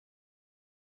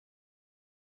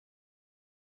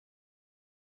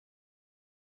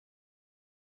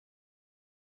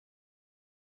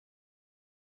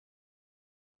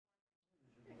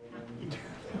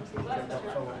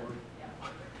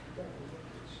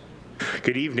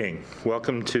Good evening.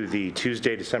 Welcome to the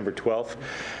Tuesday, December 12th,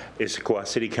 Issaquah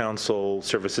City Council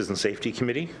Services and Safety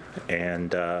Committee.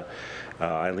 And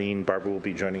Eileen Barber will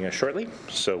be joining us shortly,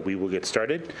 so we will get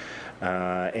started.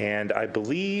 And I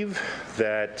believe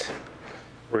that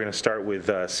we're going to start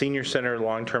with Senior Center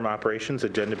Long-Term Operations,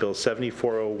 Agenda Bill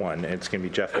 7401. And it's going to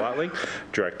be Jeff Watling,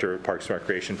 Director of Parks and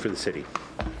Recreation for the city.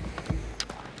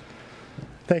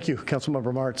 Thank you,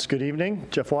 Councilmember Martz. Good evening.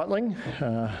 Jeff Watling,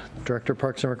 Director of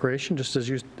Parks and Recreation, just as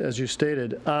you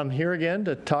stated. I'm here again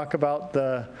to talk about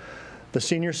the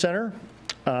Senior Center.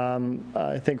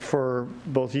 I think for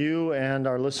both you and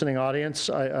our listening audience,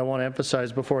 I want to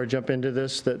emphasize before I jump into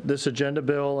this that this agenda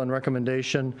bill and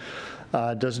recommendation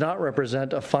does not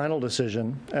represent a final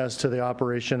decision as to the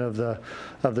operation of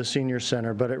the Senior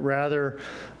Center, but it rather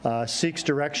seeks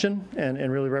direction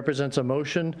and really represents a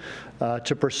motion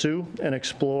to pursue and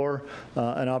explore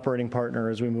an operating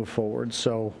partner as we move forward.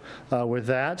 So with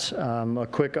that, a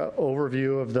quick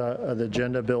overview of the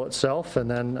agenda bill itself,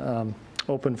 and then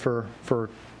open for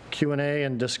Q&A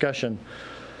and discussion.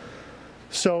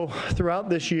 So throughout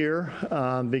this year,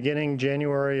 beginning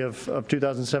January of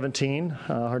 2017,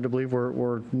 hard to believe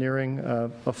we're nearing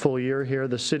a full year here,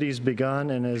 the city's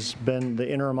begun and has been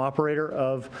the interim operator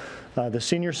of the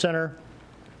Senior Center.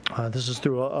 This is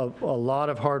through a lot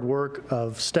of hard work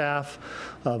of staff,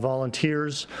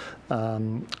 volunteers.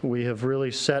 We have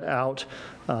really set out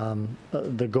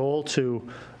the goal to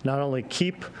not only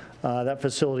keep that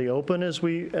facility open as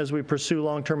we pursue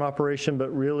long-term operation,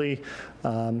 but really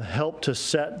help to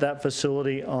set that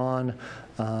facility on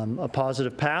a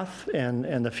positive path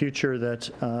and the future that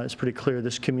is pretty clear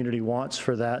this community wants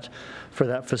for that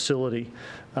facility.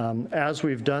 As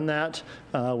we've done that,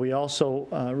 we also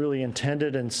really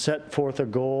intended and set forth a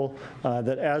goal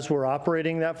that as we're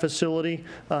operating that facility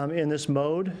in this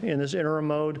interim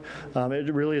mode,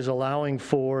 it really is allowing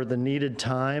for the needed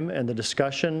time and the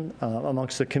discussion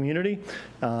amongst the community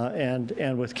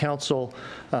and with council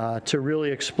to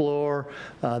really explore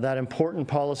that important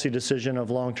policy decision of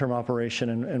long-term operation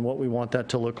and what we want that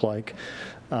to look like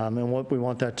and what we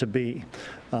want that to be.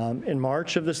 In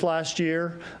March of this last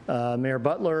year, Mayor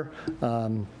Butler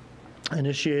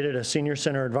initiated a Senior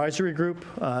Center Advisory Group.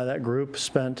 That group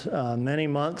spent many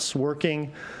months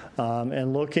working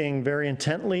and looking very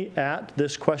intently at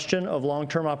this question of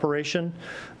long-term operation.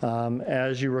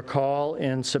 As you recall,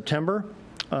 in September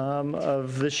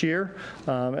of this year,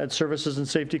 at Services and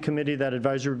Safety Committee, that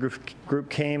advisory group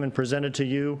came and presented to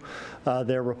you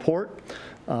their report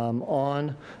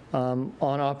on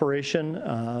operation.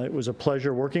 It was a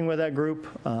pleasure working with that group.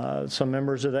 Some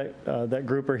members of that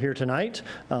group are here tonight.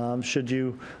 Should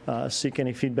you seek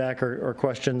any feedback or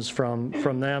questions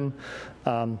from them.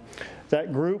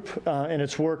 That group and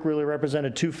its work really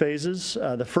represented two phases.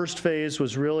 The first phase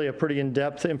was really a pretty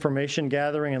in-depth information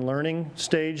gathering and learning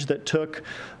stage that took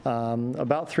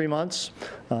about 3 months,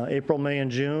 April, May,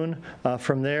 and June.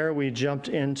 From there, we jumped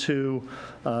into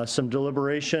some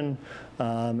deliberation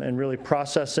and really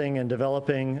processing and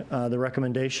developing the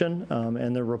recommendation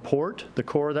and the report, the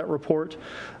core of that report.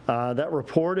 That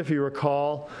report, if you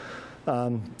recall,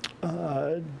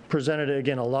 presented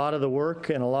again a lot of the work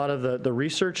and a lot of the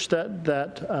research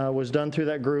that was done through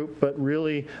that group, but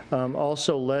really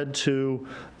also led to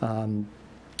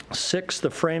the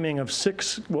framing of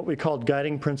 6 what we called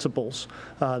guiding principles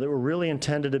that were really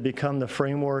intended to become the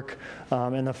framework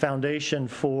and the foundation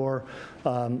for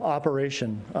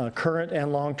operation, current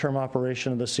and long-term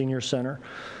operation of the Senior Center.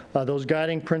 Those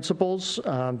guiding principles,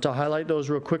 to highlight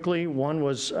those real quickly, one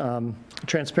was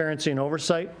transparency and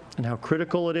oversight and how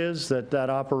critical it is that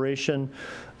operation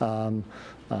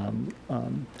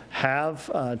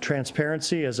have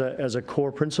transparency as a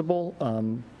core principle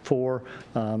for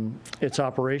its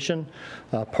operation.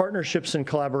 Partnerships and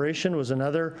collaboration was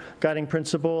another guiding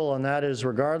principle, and that is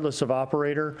regardless of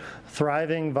operator,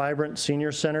 thriving, vibrant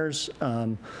senior centers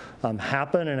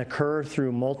happen and occur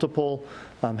through multiple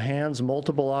hands,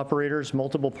 multiple operators,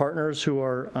 multiple partners who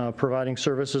are providing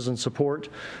services and support.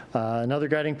 Another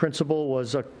guiding principle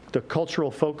was the cultural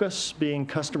focus being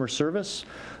customer service,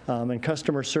 and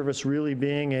customer service really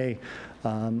being a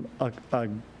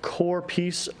core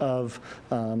piece of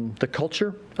the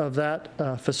culture of that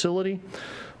facility.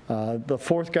 The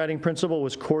fourth guiding principle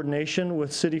was coordination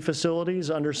with city facilities,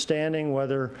 understanding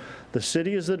whether the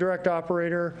city is the direct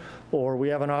operator or we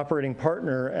have an operating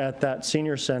partner at that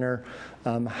senior center,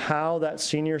 how that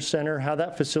senior center, how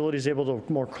that facility is able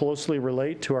to more closely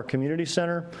relate to our community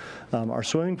center, our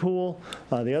swimming pool,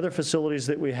 the other facilities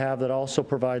that we have that also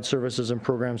provide services and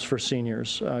programs for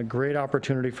seniors. Great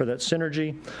opportunity for that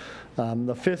synergy.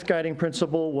 The fifth guiding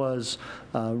principle was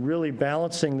really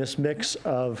balancing this mix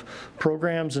of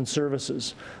programs and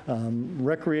services,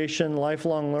 recreation,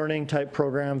 lifelong learning type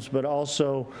programs, but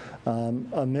also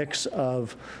a mix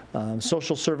of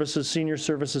social services, senior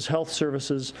services, health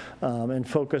services, and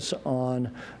focus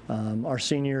on our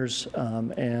seniors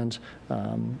and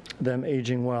them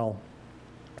aging well.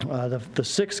 The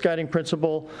sixth guiding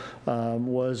principle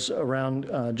was around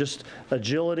just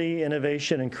agility,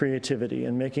 innovation, and creativity,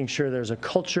 and making sure there's a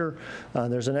culture,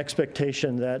 there's an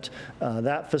expectation that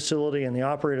that facility and the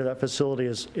operator of that facility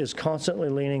is constantly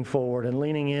leaning forward and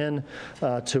leaning in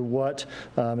to what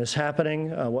is happening,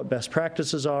 what best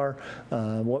practices are,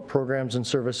 what programs and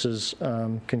services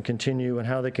can continue, and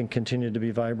how they can continue to be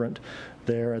vibrant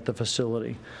there at the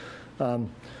facility.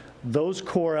 Those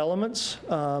core elements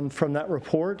from that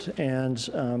report, and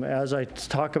as I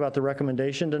talk about the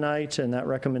recommendation tonight, and that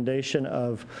recommendation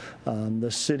of the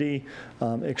city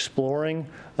exploring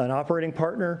an operating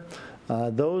partner,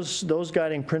 those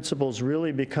guiding principles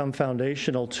really become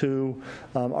foundational to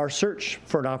our search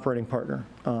for an operating partner.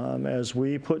 As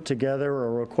we put together a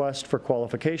request for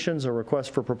qualifications, a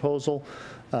request for proposal,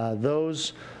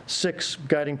 those 6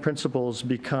 guiding principles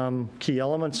become key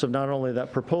elements of not only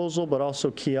that proposal, but also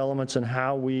key elements in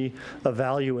how we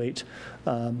evaluate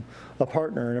a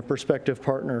partner and a prospective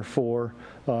partner for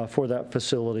that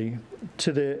facility.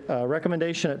 To the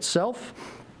recommendation itself,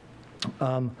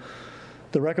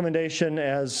 the recommendation,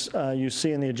 as you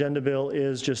see in the agenda bill,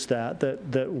 is just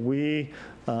that we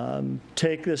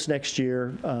take this next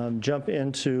year, jump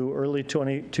into early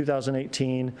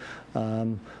 2018,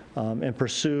 and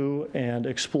pursue and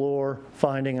explore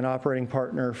finding an operating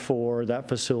partner for that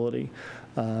facility.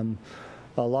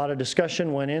 A lot of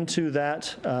discussion went into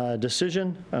that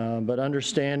decision, but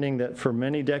understanding that for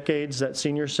many decades that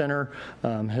senior center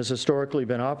has historically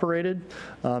been operated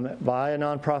by a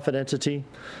nonprofit entity,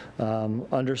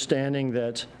 understanding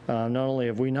that not only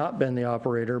have we not been the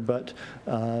operator, but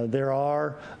there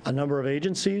are a number of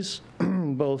agencies,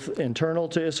 both internal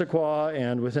to Issaquah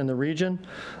and within the region,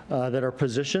 that are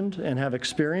positioned and have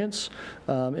experience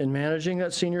in managing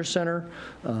that senior center,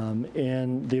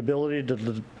 and the ability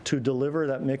to deliver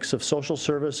that mix of social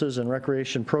services and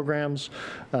recreation programs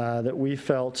that we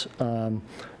felt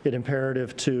it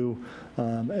imperative to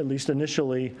at least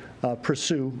initially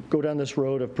go down this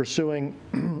road of pursuing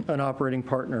an operating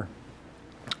partner.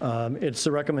 It's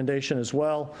the recommendation as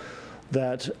well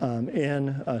that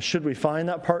should we find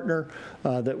that partner,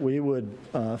 that we would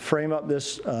frame up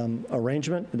this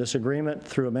arrangement, this agreement,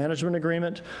 through a management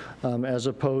agreement, as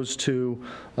opposed to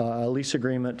a lease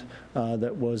agreement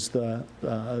that was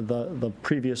the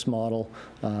previous model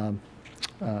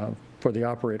for the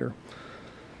operator.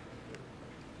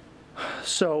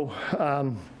 So,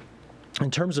 in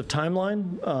terms of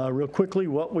timeline, real quickly,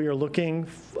 what we are looking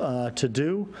to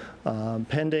do,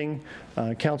 pending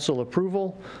council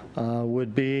approval,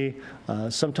 would be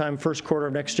sometime first quarter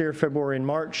of next year, February and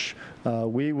March,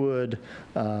 we would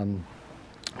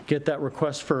get that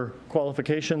request for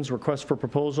qualifications, request for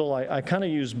proposal. I kind of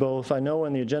use both. I know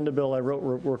in the agenda bill I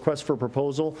wrote request for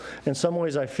proposal. In some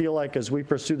ways I feel like as we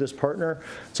pursue this partner,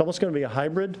 it's almost going to be a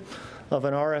hybrid of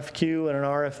an RFQ and an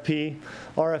RFP.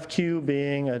 RFQ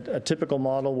being a typical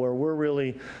model where we're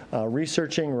really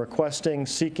researching, requesting,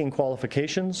 seeking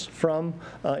qualifications from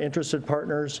interested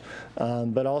partners,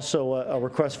 but also a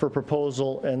request for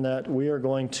proposal, and that we are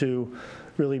going to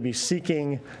really be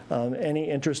seeking any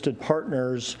interested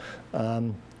partners'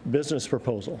 business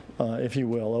proposal, if you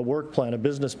will, a work plan, a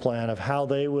business plan of how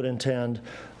they would intend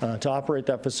to operate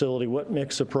that facility, what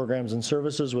mix of programs and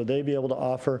services would they be able to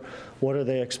offer, what are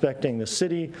they expecting the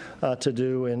city to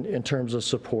do in terms of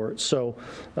support. So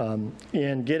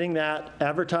in getting that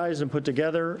advertised and put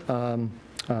together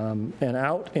and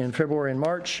out in February and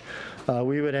March,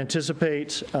 we would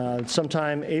anticipate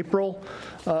sometime April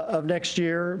of next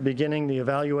year beginning the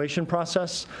evaluation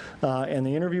process and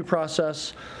the interview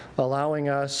process, allowing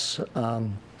us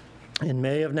in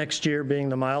May of next year being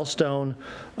the milestone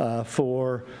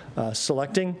for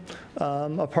selecting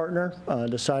a partner,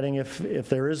 deciding if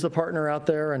there is the partner out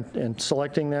there, and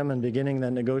selecting them and beginning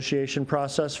that negotiation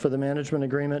process for the management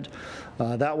agreement.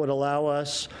 That would allow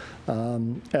us,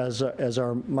 as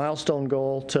our milestone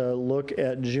goal, to look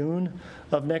at June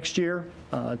of next year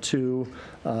to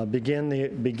begin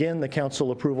the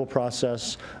council approval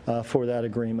process for that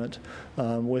agreement.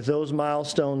 With those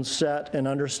milestones set and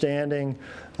understanding,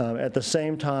 at the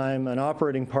same time, an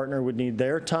operating partner would need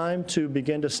their time to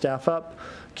begin to staff up,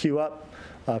 queue up,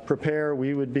 prepare,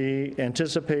 we would be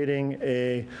anticipating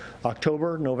a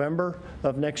October, November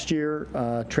of next year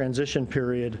transition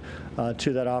period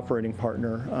to that operating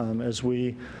partner as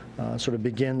we sort of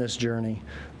begin this journey.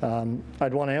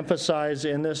 I'd want to emphasize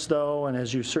in this, though, and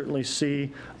as you certainly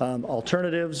see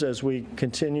alternatives as we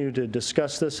continue to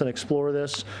discuss this and explore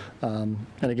this, and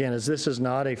again, as this is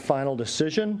not a final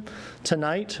decision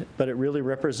tonight, but it really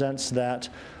represents that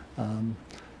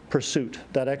pursuit,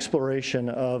 that exploration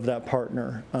of that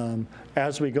partner.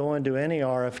 As we go into any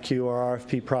RFQ or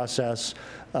RFP process,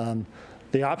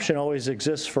 the option always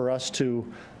exists for us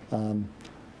to,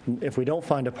 if we don't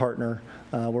find a partner,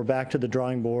 we're back to the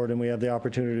drawing board and we have the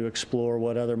opportunity to explore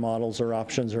what other models or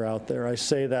options are out there. I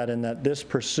say that in that this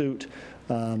pursuit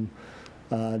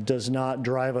does not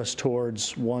drive us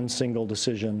towards one single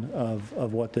decision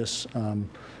of what this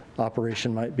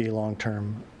operation might be long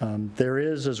term. There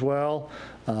is as well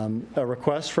a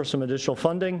request for some additional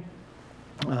funding.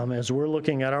 As we're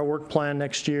looking at our work plan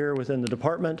next year within the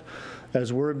department,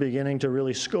 as we're beginning to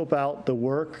really scope out the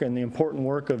work and the important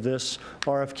work of this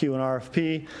RFQ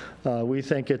and RFP, we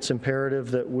think it's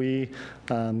imperative that we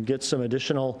get some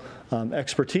additional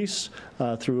expertise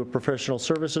through a professional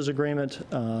services agreement.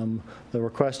 The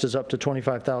request is up to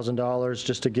 $25,000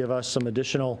 just to give us some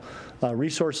additional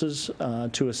resources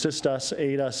to assist us,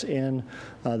 aid us in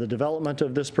the development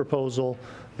of this proposal,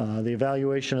 the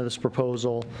evaluation of this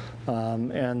proposal,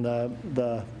 and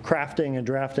the crafting and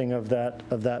drafting of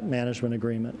that management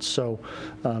agreement. So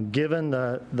given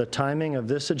the timing of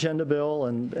this agenda bill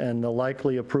and the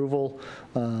likely approval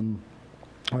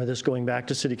or this going back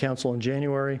to City Council in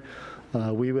January,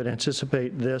 we would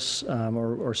anticipate this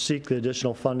or seek the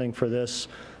additional funding for this,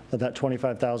 that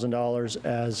 $25,000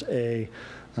 as a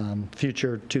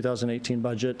future 2018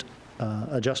 budget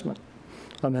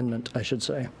amendment, I should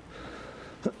say.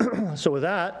 So with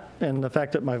that, and the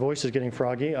fact that my voice is getting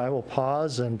froggy, I will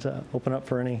pause and open up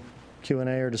for any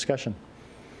Q&A or discussion.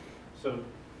 So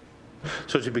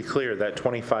to be clear, that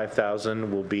 $25,000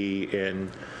 will be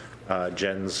in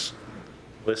Jen's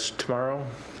list tomorrow?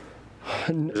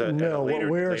 No, what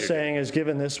we're saying is,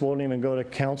 given this won't even go to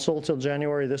council till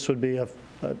January, this would be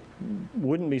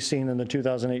wouldn't be seen in the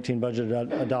 2018 budget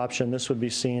adoption. This would be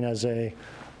seen as a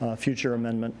future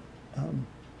amendment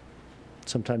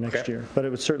sometime next year. But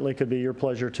it certainly could be your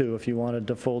pleasure too if you wanted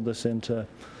to fold this into.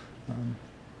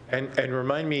 And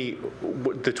remind me,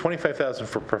 the $25,000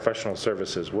 for professional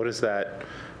services, what does that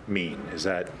mean? Is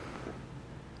that,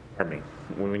 pardon me,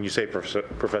 when you say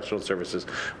professional services,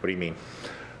 what do you mean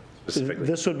specifically?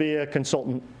 This would be a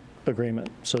consultant agreement.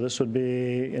 So this would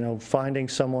be, finding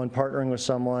someone, partnering with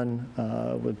someone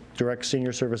with direct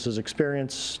senior services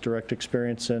experience, direct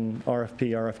experience in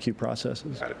RFP, RFQ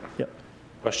processes. Got it. Yep.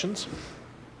 Questions?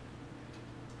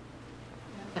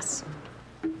 Yes.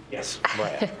 Yes.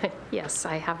 Yes,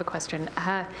 I have a question.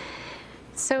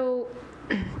 So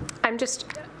I'm just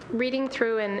reading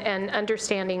through and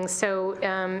understanding. So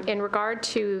in regard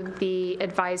to the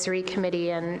advisory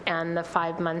committee and the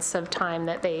 5 months of time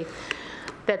that they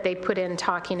put in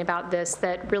talking about this,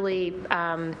 that really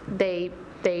they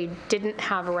didn't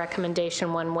have a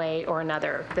recommendation one way or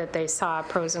another, that they saw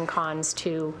pros and cons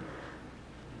to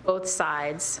both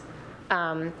sides.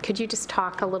 Could you just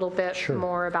talk a little bit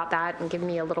more about that and give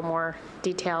me a little more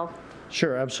detail?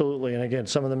 Sure, absolutely. And again,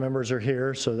 some of the members are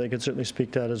here, so they could certainly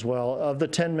speak to that as well. Of the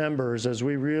 10 members, as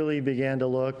we really began to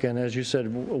look, and as you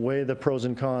said, weigh the pros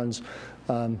and cons,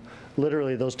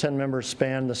 literally those 10 members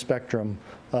span the spectrum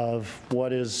of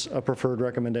what is a preferred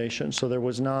recommendation. So there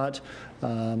was not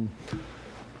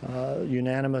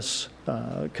unanimous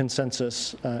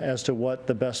consensus as to what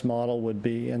the best model would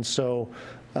be. And so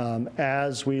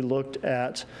as we looked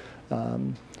at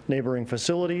neighboring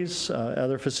facilities,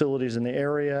 other facilities in the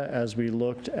area, as we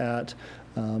looked at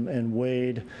and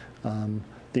weighed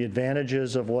the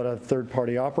advantages of what a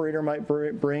third-party operator might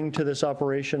bring to this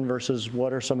operation versus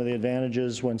what are some of the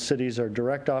advantages when cities are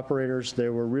direct operators,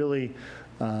 there were really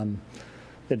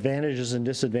advantages and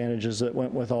disadvantages that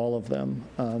went with all of them.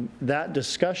 That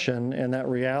discussion and that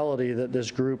reality that this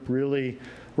group really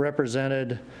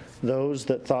represented those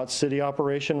that thought city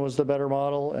operation was the better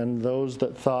model and those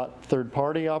that thought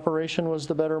third-party operation was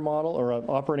the better model, or an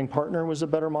operating partner was the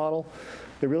better model.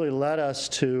 It really led us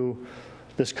to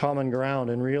this common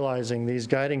ground and realizing these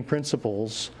guiding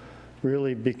principles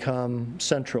really become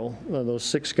central, those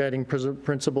 6 guiding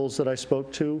principles that I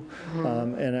spoke to.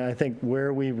 And I think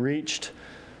where we reached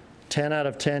 10 out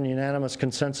of 10 unanimous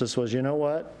consensus was, you know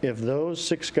what, if those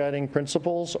 6 guiding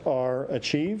principles are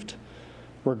achieved,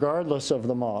 regardless of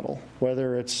the model,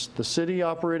 whether it's the city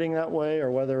operating that way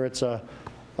or whether it's a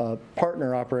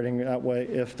partner operating that way,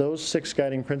 if those 6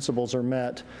 guiding principles are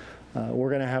met, we're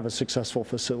going to have a successful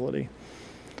facility.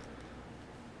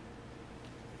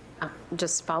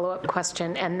 Just follow-up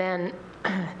question, and then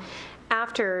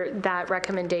after that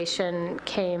recommendation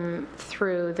came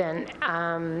through, then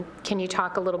can you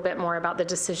talk a little bit more about the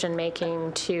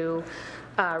decision-making to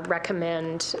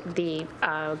recommend the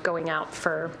going out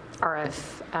for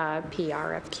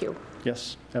RFQ?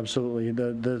 Yes, absolutely.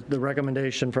 The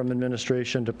recommendation from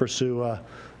administration to pursue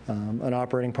an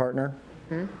operating partner.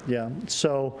 Mm-hmm. Yeah.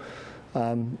 So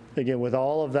again, with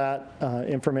all of that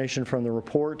information from the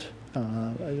report,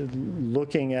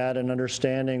 looking at and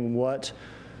understanding what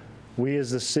we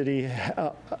as the city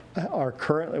are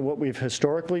currently, what we've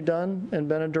historically done and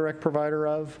been a direct provider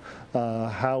of,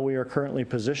 how we are currently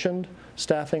positioned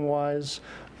staffing-wise,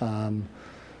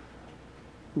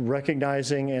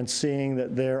 recognizing and seeing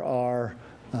that there are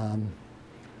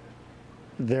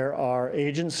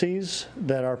agencies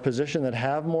that are positioned that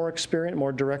have more experience,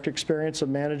 more direct experience of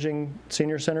managing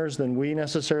senior centers than we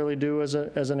necessarily do as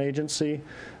an agency,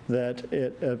 that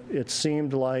it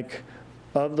seemed like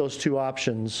of those 2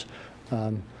 options,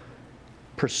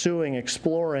 pursuing,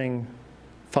 exploring,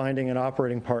 finding an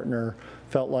operating partner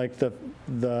felt like the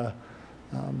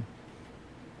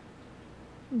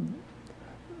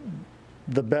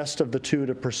best of the 2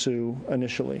 to pursue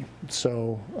initially.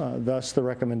 So thus the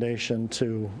recommendation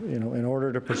to, in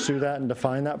order to pursue that and to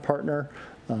find that partner,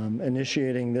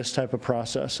 initiating this type of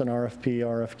process, an RFP,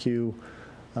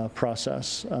 RFQ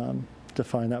process to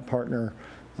find that partner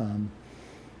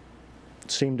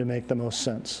seemed to make the most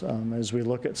sense. As we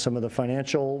look at some of the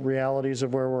financial realities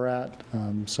of where we're at,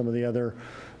 some of the other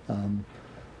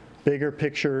bigger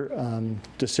picture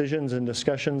decisions and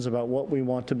discussions about what we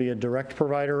want to be a direct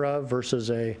provider of versus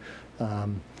a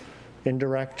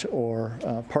indirect or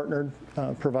partnered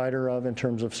provider of in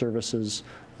terms of services,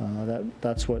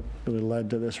 that's what really led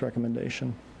to this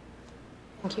recommendation.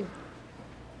 Thank you.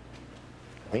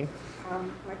 Lee? My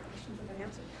questions have been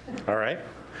answered. All right.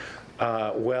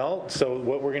 Well, so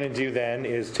what we're going to do then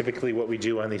is typically what we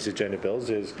do on these agenda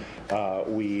bills is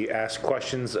we ask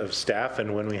questions of staff,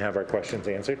 and when we have our questions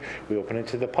answered, we open it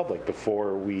to the public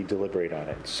before we deliberate on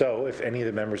it. So if any of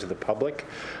the members of the public,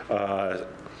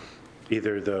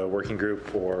 either the working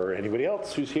group or anybody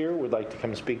else who's here would like to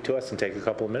come speak to us and take a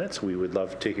couple of minutes, we would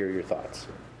love to hear your thoughts.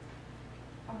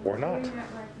 Or not.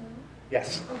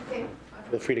 Yes. Okay.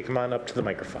 Feel free to come on up to the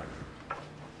microphone.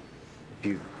 If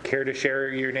you care to share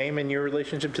your name and your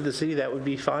relationship to the city, that would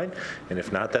be fine. And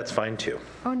if not, that's fine too.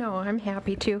 Oh, no, I'm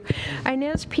happy to.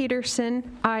 Inez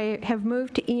Peterson. I have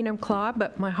moved to Enumclaw,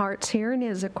 but my heart's here in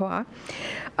Issaquah.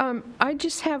 I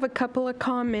just have a couple of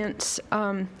comments,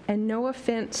 and no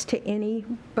offense to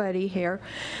anybody here,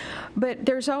 but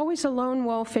there's always a lone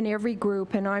wolf in every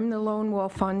group, and I'm the lone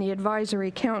wolf on the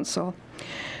advisory council.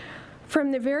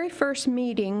 From the very first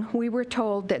meeting, we were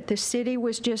told that the city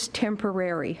was just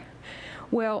temporary.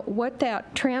 Well, what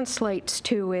that translates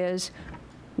to is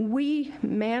we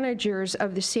managers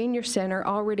of the senior center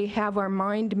already have our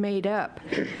mind made up.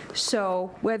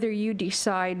 So whether you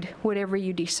decide, whatever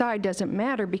you decide doesn't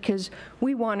matter, because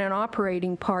we want an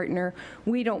operating partner.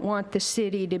 We don't want the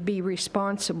city to be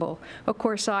responsible. Of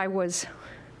course, I'm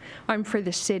for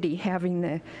the city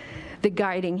having the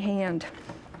guiding hand.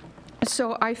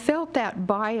 So I felt that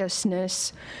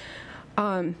biasness.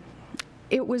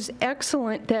 It was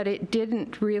excellent that it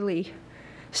didn't really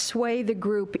sway the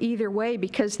group either way,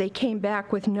 because they came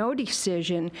back with no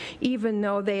decision, even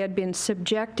though they had been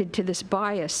subjected to this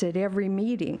bias at every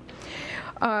meeting.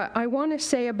 I want to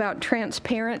say about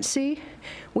transparency,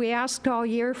 we asked all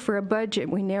year for a budget,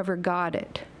 we never got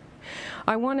it.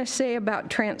 I want to say about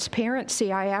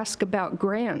transparency, I asked about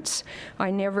grants,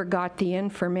 I never got the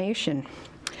information.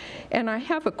 And I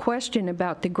have a question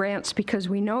about the grants, because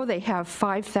we know they have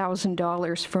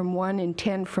 $5,000 from one and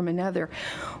 $10,000 from another.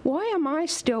 Why am I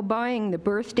still buying the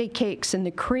birthday cakes and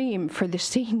the cream for the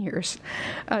seniors?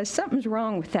 Something's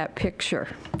wrong with that picture.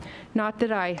 Not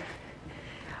that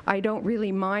I don't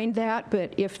really mind that,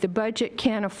 but if the budget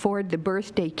can't afford the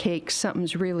birthday cakes,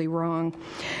 something's really wrong.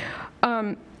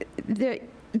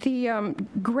 The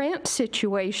grant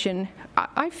situation,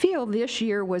 I feel this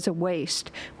year was a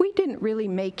waste. We didn't really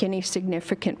make any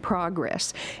significant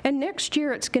progress. And next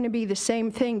year it's going to be the same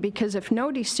thing, because if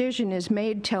no decision is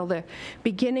made till the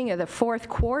beginning of the fourth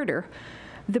quarter,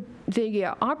 the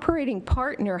operating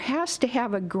partner has to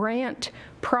have a grant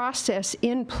process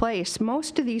in place.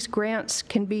 Most of these grants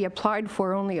can be applied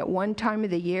for only at one time of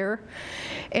the year.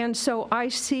 And so I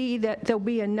see that there'll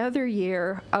be another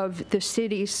year of the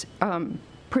city's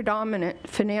predominant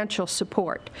financial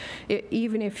support,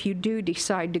 even if you do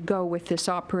decide to go with this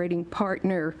operating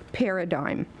partner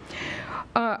paradigm.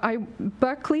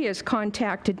 Buckley has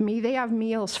contacted me. They have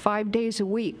meals 5 days a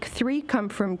week. 3 come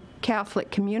from Catholic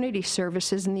Community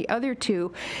Services, and the other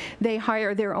 2, they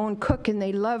hire their own cook, and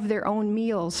they love their own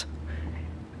meals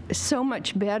so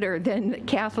much better than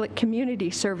Catholic Community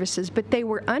Services, but they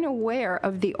were unaware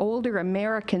of the Older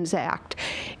Americans Act.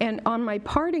 And on my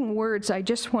parting words, I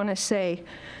just want to say,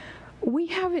 we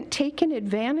haven't taken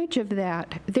advantage of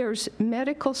that. There's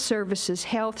medical services,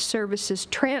 health services,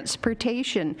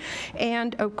 transportation,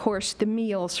 and of course the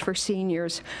meals for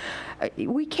seniors.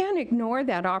 We can't ignore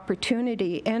that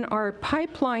opportunity, and our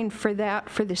pipeline for that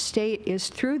for the state is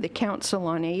through the Council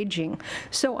on Aging.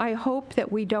 So I hope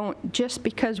that we don't, just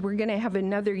because we're going to have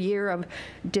another year of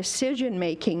decision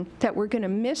making, that we're going to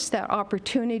miss that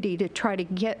opportunity to try to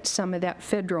get some of that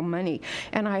federal money.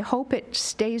 And I hope it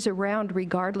stays around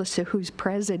regardless of who's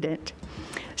president.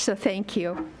 So thank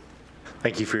you.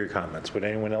 Thank you for your comments. Would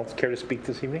anyone else care to speak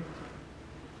this evening?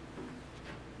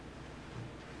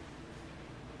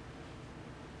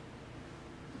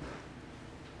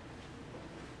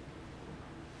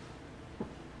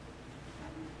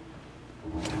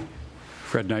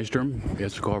 Fred Nystrom,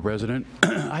 Issaquah resident.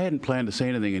 I hadn't planned to say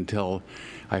anything until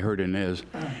I heard Inez.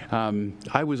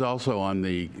 I was also on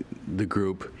the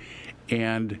group,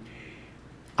 and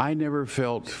I never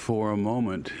felt for a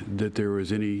moment that there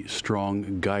was any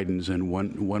strong guidance in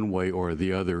one way or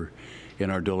the other in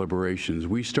our deliberations.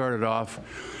 We started off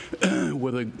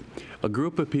with a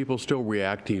group of people still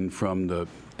reacting from the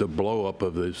blow up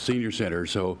of the senior center,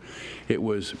 so it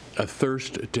was a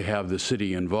thirst to have the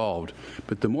city involved.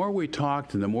 But the more we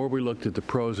talked and the more we looked at the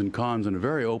pros and cons in a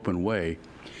very open way,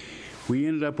 we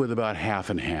ended up with about half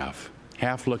and half.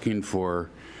 Half looking for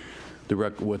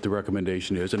what the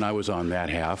recommendation is, and I was on that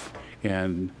half,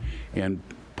 and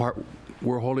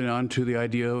we're holding on to the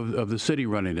idea of the city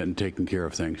running it and taking care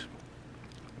of things.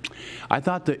 I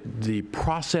thought that the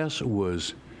process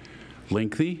was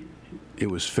lengthy, it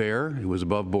was fair, it was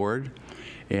above board,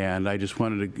 and I just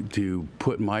wanted to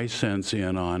put my sense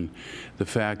in on the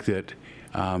fact that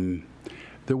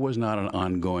there was not an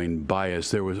ongoing bias.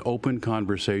 There was open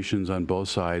conversations on both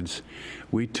sides.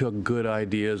 We took good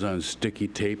ideas on sticky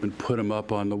tape and put them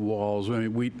up on the walls. I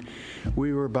mean,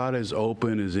 we were about as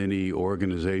open as any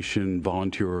organization,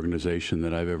 volunteer organization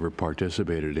that I've ever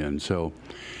participated in. So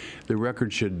the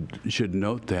record should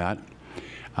note that.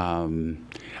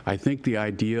 I think the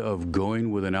idea of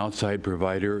going with an outside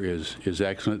provider is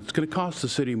excellent. It's going to cost the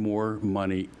city more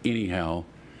money anyhow,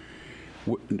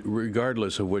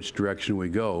 regardless of which direction we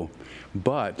go.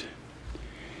 But,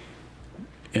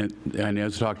 and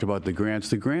as talked about the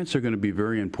grants are going to be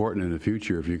very important in the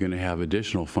future if you're going to have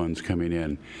additional funds coming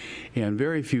in. And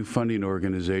very few funding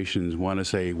organizations want to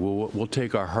say, well, we'll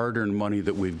take our hard-earned money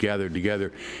that we've gathered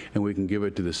together and we can give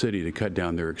it to the city to cut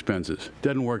down their expenses.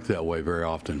 Doesn't work that way very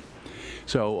often.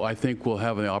 So I think we'll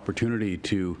have an opportunity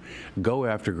to go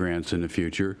after grants in the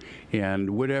future,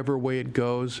 and whatever way it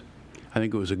goes, I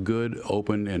think it was a good,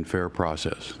 open, and fair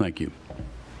process. Thank you.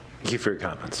 Thank you for your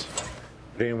comments.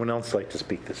 Would anyone else like to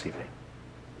speak this evening?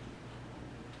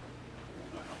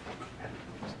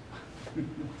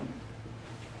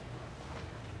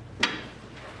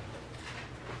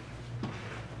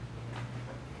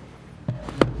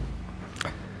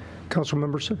 Council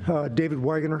members, David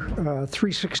Wagoner,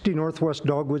 360 Northwest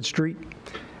Dogwood Street,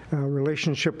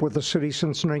 relationship with the city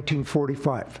since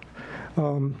 1945.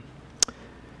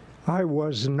 I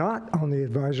was not on the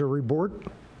advisory board.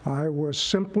 I was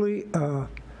simply a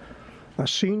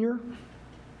senior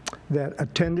that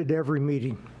attended every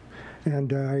meeting.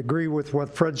 And I agree with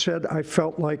what Fred said. I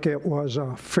felt like it was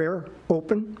fair,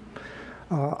 open.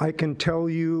 I can tell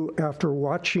you after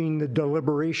watching the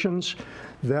deliberations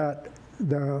that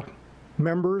the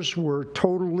members were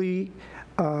totally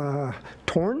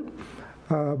torn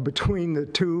between the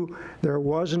two. There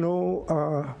was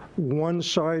no one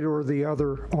side or the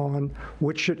other on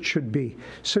which it should be,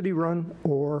 city-run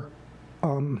or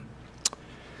a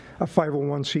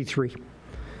 501c3.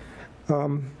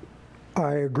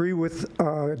 I agree with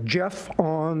Jeff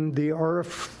on the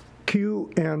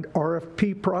RFQ and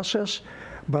RFP process,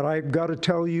 but I've got to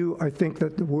tell you, I think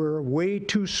that we're way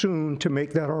too soon to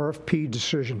make that RFP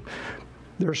decision.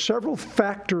 There are several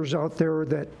factors out there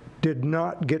that did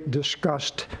not get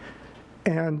discussed,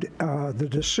 and the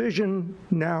decision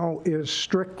now is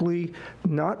strictly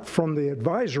not from the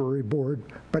advisory board,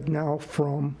 but now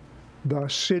from the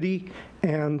city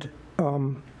and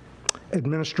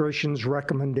administration's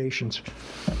recommendations.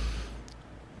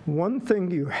 One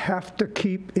thing you have to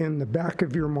keep in the back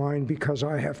of your mind, because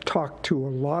I have talked to a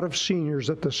lot of seniors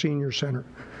at the senior center,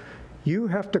 you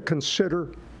have to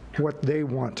consider what they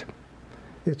want.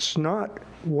 It's not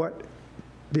what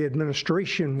the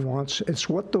administration wants, it's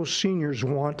what those seniors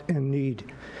want and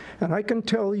need. And I can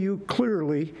tell you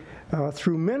clearly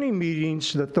through many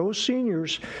meetings that those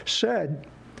seniors said,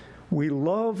 we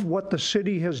love what the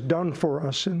city has done for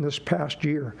us in this past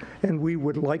year, and we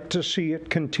would like to see it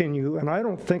continue. And I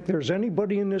don't think there's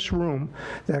anybody in this room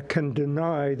that can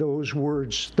deny those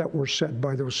words that were said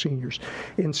by those seniors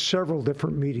in several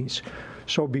different meetings.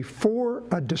 So before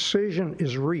a decision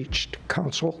is reached,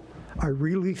 Council, I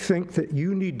really think that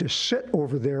you need to sit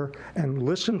over there and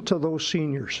listen to those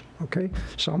seniors, okay?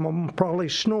 Some of them probably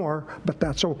snore, but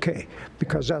that's okay,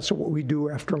 because that's what we do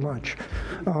after lunch.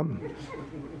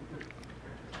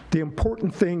 The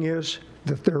important thing is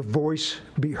that their voice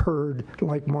be heard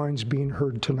like mine's being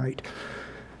heard tonight.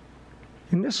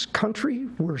 In this country,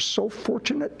 we're so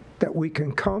fortunate that we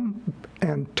can come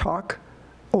and talk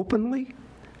openly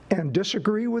and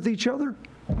disagree with each other.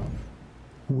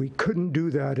 We couldn't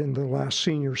do that in the last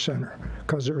senior center,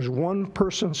 because there's one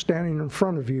person standing in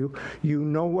front of you. You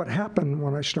know what happened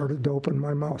when I started to open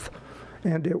my mouth,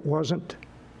 and it wasn't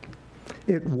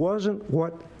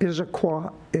what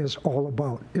Issaquah is all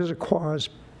about. Issaquah is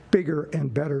bigger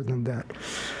and better than that.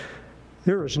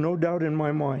 There is no doubt in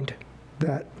my mind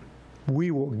that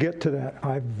we will get to that.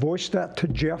 I've voiced that to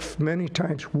Jeff many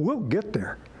times. We'll get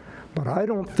there. But I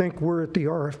don't think we're at the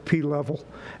RFP level,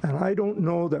 and I don't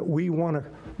know that we want to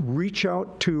reach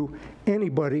out to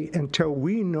anybody until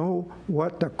we know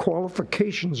what the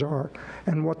qualifications are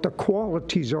and what the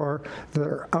qualities are that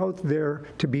are out there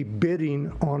to be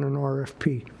bidding on an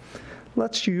RFP.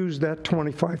 Let's use that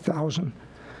 $25,000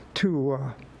 to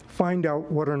find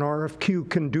out what an RFQ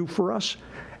can do for us.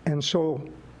 And so,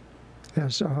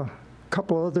 as a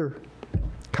couple other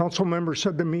council members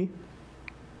said to me,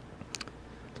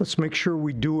 let's make sure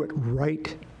we do it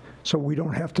right so we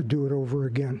don't have to do it over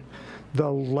again. The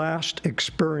last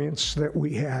experience that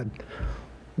we had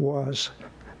was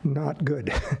not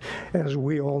good, as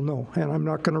we all know, and I'm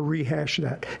not going to rehash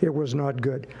that. It was not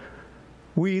good.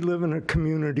 We live in a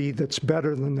community that's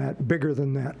better than that, bigger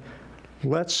than that.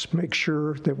 Let's make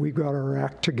sure that we've got our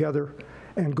act together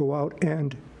and go out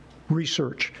and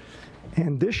research.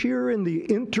 And this year in the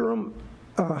interim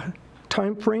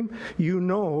time frame, you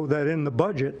know that in the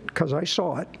budget, because I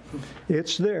saw it,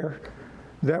 it's there,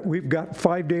 that we've got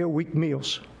 5-day-a-week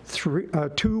meals,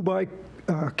 2 by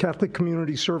Catholic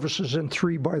Community Services and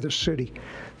 3 by the city.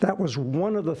 That was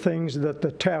one of the things that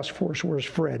the task force was,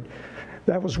 Fred.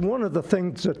 That was one of the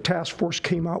things the task force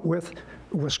came out with.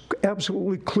 It was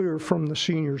absolutely clear from the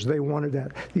seniors they wanted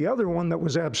that. The other one that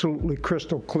was absolutely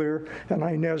crystal clear, and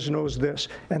Inez knows this,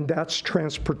 and that's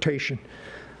transportation.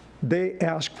 They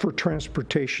asked for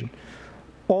transportation.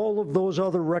 All of those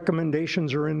other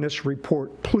recommendations are in this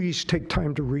report. Please take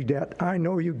time to read that. I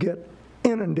know you get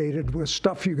inundated with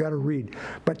stuff you got to read,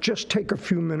 but just take a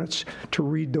few minutes to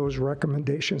read those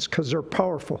recommendations, because they're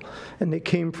powerful and they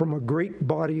came from a great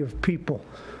body of people.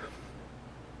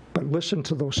 But listen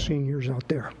to those seniors out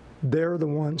there. They're the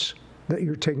ones that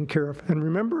you're taking care of. And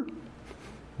remember,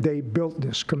 they built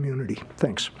this community.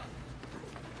 Thanks.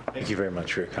 Thank you very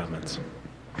much for your comments.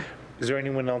 Is there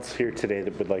anyone else here today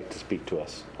that would like to speak to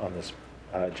us on this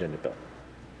agenda bill?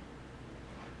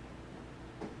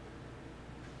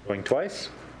 Going twice?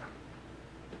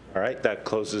 All right, that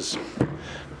closes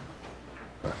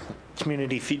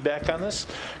community feedback on this.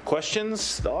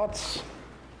 Questions, thoughts?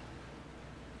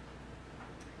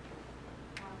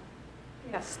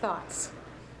 Yes, thoughts.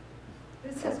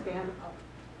 This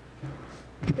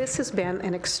has been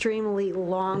an extremely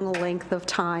long length of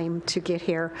time to get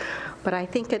here, but I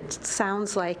think it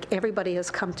sounds like everybody has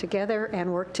come together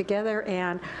and worked together,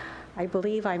 and I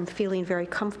believe I'm feeling very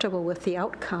comfortable with the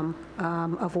outcome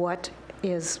of what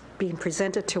is being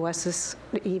presented to us this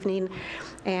evening,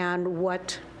 and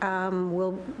what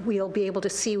we'll be able to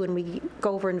see when we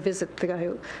go over and visit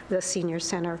the senior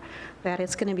center, that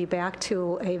it's going to be back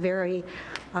to a very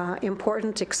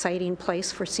important, exciting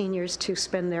place for seniors to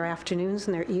spend their afternoons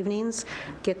and their evenings,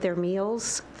 get their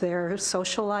meals, their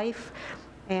social life,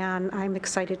 and I'm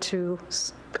excited to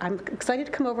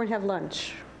come over and have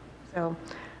lunch. So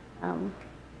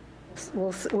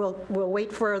we'll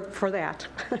wait for that.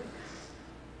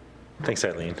 Thanks,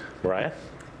 Eileen. Mariah?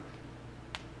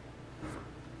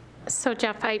 So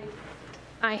Jeff, I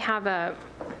have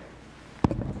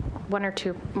one or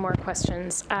two more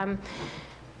questions.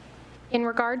 In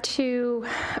regard to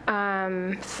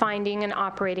finding an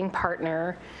operating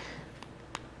partner,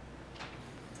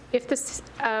 If this,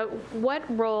 what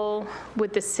role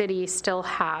would the city still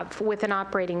have with an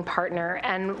operating partner,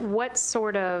 and what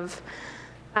sort of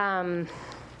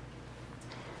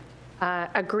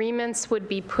agreements would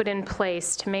be put in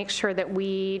place to make sure that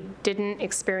we didn't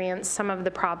experience some of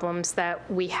the problems that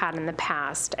we had in the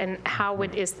past? And how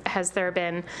has there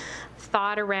been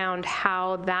thought around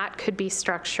how that could be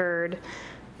structured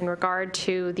in regard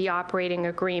to the operating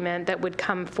agreement that would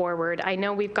come forward? I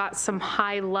know we've got some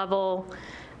high-level,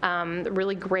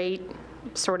 really great,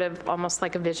 sort of almost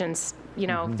like a vision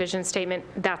statement.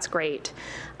 That's great.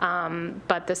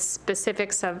 But the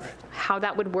specifics of how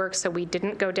that would work so we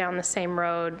didn't go down the same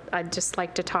road, I'd just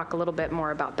like to talk a little bit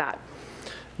more about that.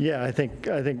 Yeah, I think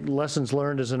lessons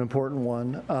learned is an important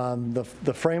one.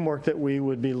 The framework that we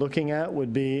would be looking at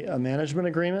would be a management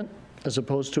agreement as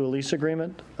opposed to a lease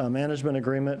agreement. A management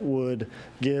agreement would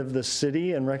give the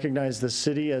city and recognize the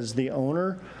city as the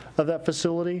owner of that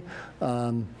facility.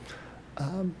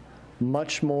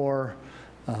 Much more,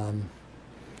 I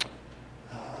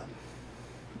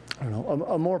don't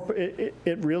know,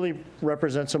 it really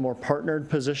represents a more partnered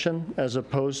position as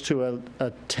opposed to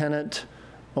a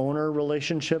tenant-owner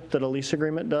relationship that a lease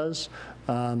agreement does.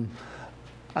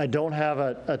 I don't have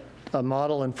a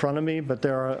model in front of me, but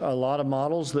there are a lot of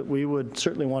models that we would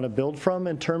certainly want to build from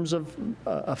in terms of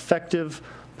effective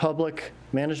public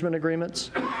management agreements.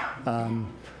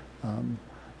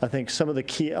 I think some of the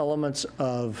key elements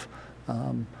of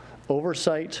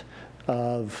oversight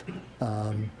of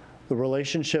the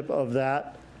relationship of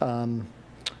that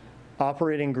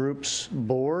operating group's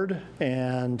board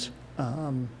and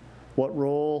what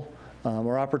role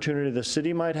or opportunity the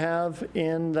city might have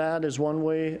in that is one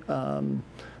way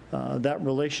that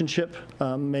relationship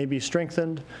may be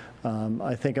strengthened.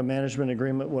 I think a management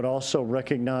agreement would also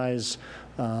recognize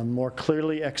more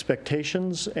clearly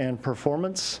expectations and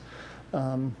performance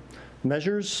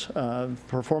measures,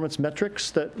 performance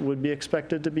metrics that would be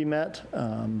expected to be met.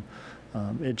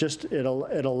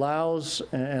 It allows,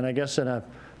 and I guess in a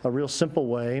real simple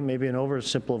way, maybe an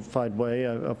oversimplified way,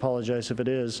 I apologize if it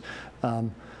is,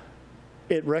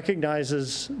 it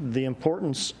recognizes the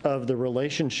importance of the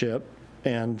relationship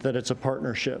and that it's a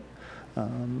partnership.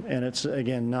 And it's,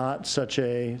 again, not such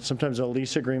sometimes a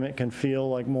lease agreement can feel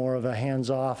like more of a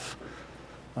hands-off,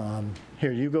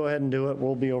 here, you go ahead and do it,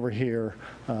 we'll be over here.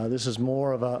 This is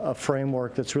more of a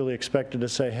framework that's really expected to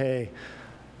say, hey,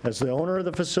 as the owner of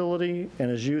the facility and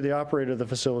as you, the operator of the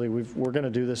facility, we're going to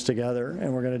do this together,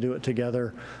 and we're going to do it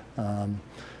together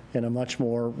in a much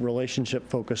more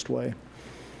relationship-focused way.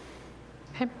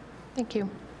 Okay, thank you.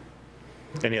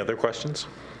 Any other questions?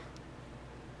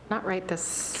 Not right this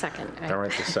second. Not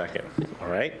right this second. All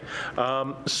right.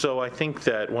 So I think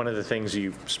that one of the things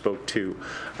you spoke to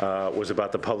was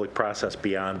about the public process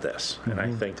beyond this. And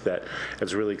I think that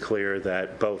it's really clear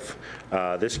that both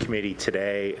this committee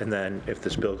today and then if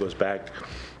this bill goes back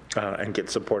and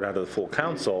gets support out of the full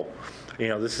council,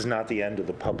 this is not the end of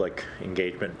the public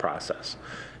engagement process.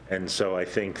 And so I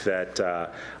think that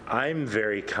I'm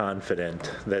very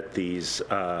confident that these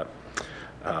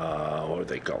what are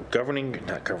they called?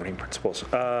 Not governing principles.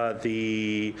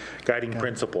 The guiding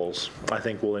principles, I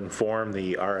think, will inform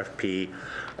the RFP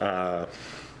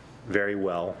very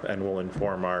well and will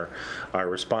inform our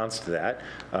response to that.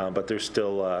 But there's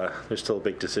still a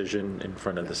big decision in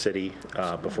front of the city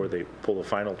before they pull the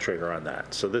final trigger on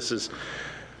that. So this is,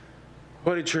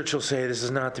 what did Churchill say? This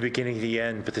is not the beginning of the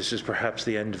end, but this is perhaps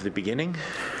the end of the beginning.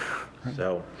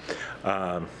 So.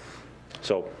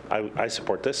 So I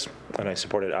support this, and I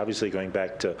support it obviously going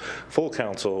back to full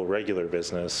council, regular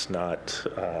business, not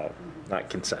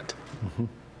consent.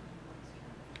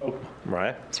 Oh,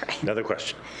 Mariah? Sorry. Another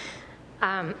question.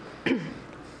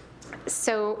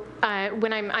 So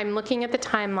when I'm looking at the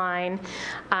timeline,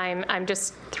 I'm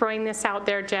just throwing this out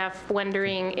there, Jeff,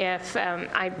 wondering if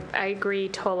I agree,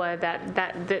 Tola,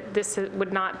 that this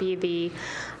would not be the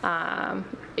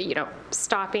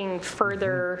stopping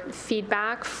further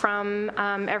feedback from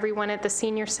everyone at the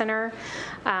senior center.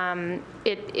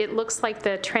 It looks like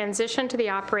the transition to the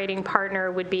operating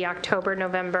partner would be October,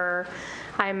 November.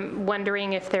 I'm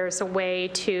wondering if there's a way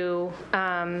to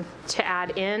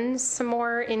add in some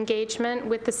more engagement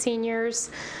with the seniors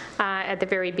at the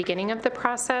very beginning of the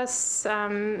process,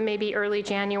 maybe early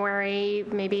January,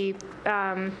 maybe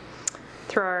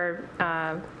through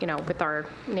our, with our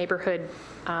neighborhood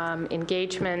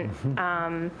engagement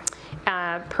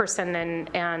person,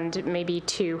 and maybe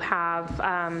to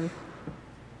have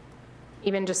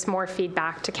even just more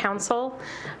feedback to council.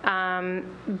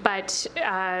 But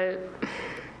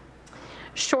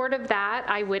Short of that,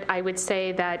 I would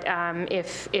say that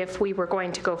if we were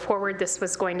going to go forward, this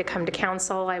was going to come to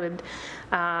council. I would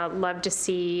love to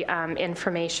see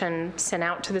information sent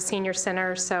out to the senior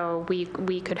center so we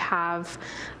could have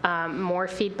more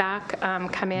feedback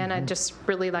come in. I'd just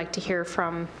really like to hear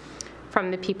from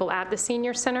the people at the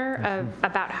senior center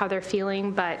about how they're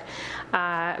feeling. But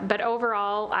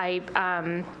overall,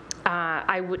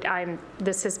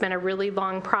 this has been a really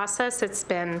long process. It's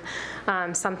been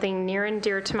something near and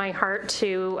dear to my heart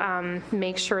to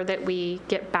make sure that we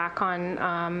get back on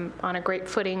a great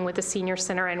footing with the senior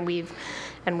center, and we've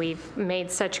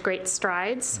made such great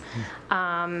strides.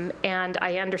 And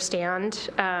I understand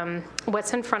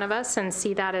what's in front of us and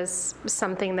see that as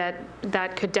something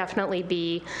that could definitely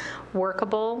be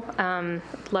workable.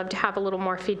 Love to have a little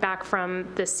more feedback from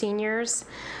the seniors,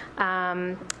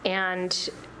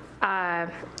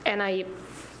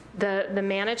 the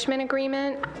management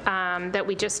agreement that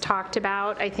we just talked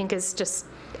about, I think is just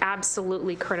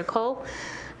absolutely critical,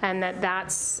 and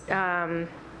that's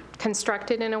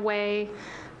constructed in a way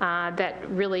that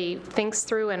really thinks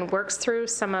through and works through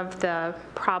some of the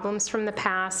problems from the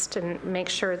past and make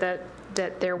sure that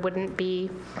there wouldn't be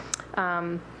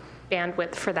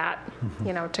bandwidth for that,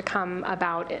 to come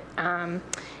about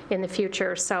in the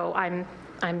future. So I'm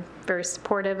very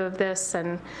supportive of this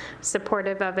and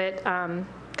supportive of it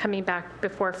coming back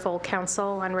before full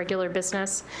council on regular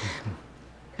business.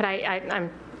 Could I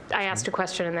asked a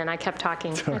question and then I kept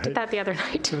talking. I did that the other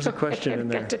night. There's a question in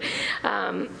there.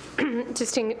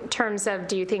 Just in terms of,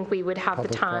 do you think we would have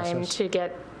Public the time process. to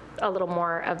get a little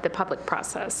more of the public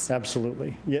process?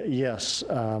 Absolutely. Yes.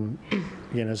 Again,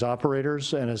 as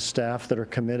operators and as staff that are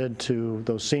committed to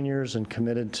those seniors and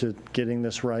committed to getting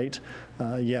this right,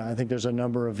 I think there's a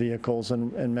number of vehicles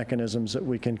and mechanisms that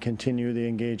we can continue the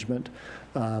engagement.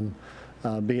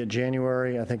 Be it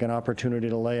January, I think an opportunity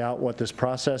to lay out what this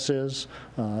process is,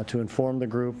 to inform the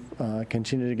group,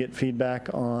 continue to get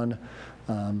feedback on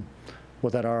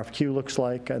what that RFQ looks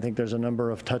like. I think there's a number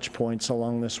of touch points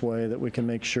along this way that we can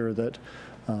make sure that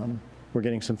we're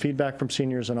getting some feedback from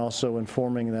seniors and also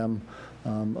informing them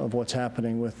of what's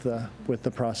happening with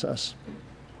the process.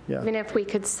 Yeah. Even if we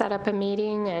could set up a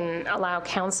meeting and allow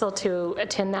council to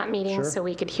attend that meeting, Sure. so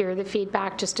we could hear the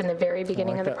feedback just in the very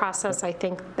beginning of the that. process, I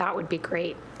think that would be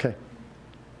great. Okay.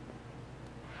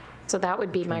 So that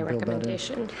would be my build that in.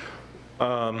 recommendation.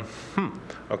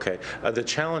 Okay. The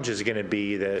challenge is going to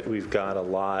be that we've got a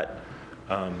lot,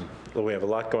 we have a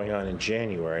lot going on in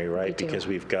January, right? We do. Because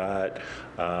we've got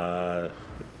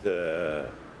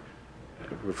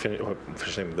we're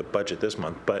finishing the budget this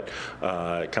month, but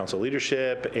council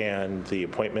leadership and the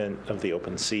appointment of the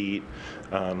open seat.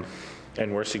 And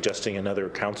we're suggesting another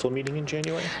council meeting in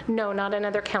January? No, not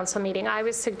another council meeting. I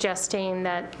was suggesting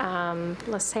that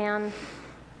Lisanne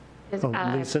is,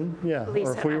 Leeson, yeah. Or if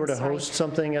Lisa, we were to I'm sorry. host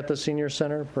something at the senior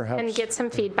center, perhaps. and get some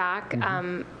feedback.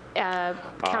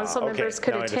 Council okay. members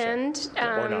could Now I attend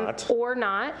understand. Or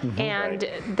not. and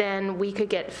then we could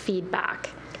get feedback.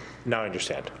 Now I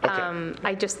understand. Okay.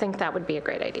 I just think that would be a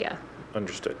great idea.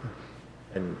 Understood.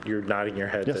 And you're nodding your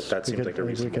head Yes, that we seems could- like a we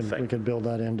reasonable can- thing. We could build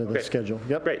that into the Okay. schedule.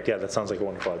 Yep. Great, yeah, that sounds like a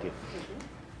wonderful idea.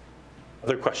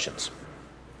 Other questions?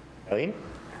 Eileen?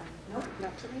 Nope,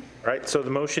 not to me. All right, so the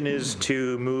motion is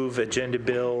to move Agenda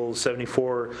Bill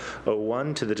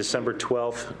 7401 to the December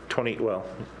 12th,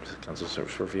 Council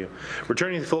Service Review.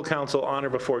 Returning to the full council on or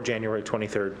before January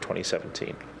 23rd,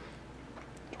 2017.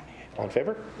 All in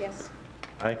favor? Yes.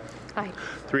 Aye. Aye.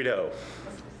 3-0.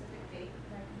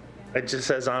 It just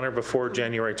says on or before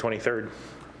January 23rd.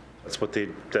 That's what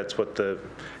the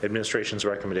administration's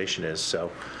recommendation is,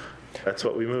 so that's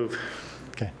what we move.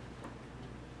 Okay.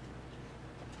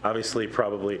 Obviously,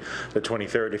 probably the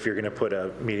 23rd, if you're going to put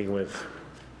a meeting with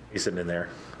Ethan in there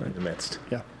in the midst.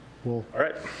 Yeah. We'll All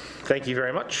right, thank you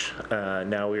very much.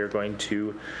 Now we are going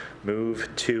to move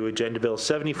to Agenda Bill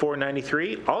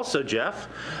 7493. Also, Jeff,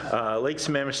 Lake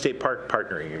Sammamish State Park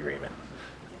Partnering Agreement.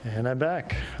 And I'm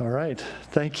back. All right.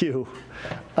 Thank you.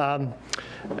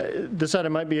 This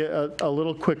item might be a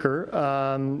little quicker.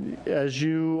 As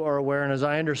you are aware, and as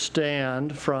I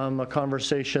understand from a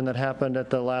conversation that happened at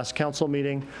the last council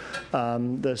meeting,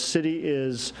 the city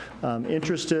is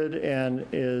interested and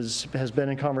has been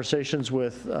in conversations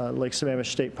with Lake Sammamish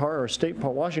State Park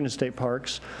or Washington State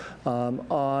Parks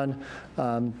on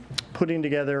putting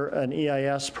together an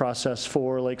EIS process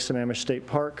for Lake Sammamish State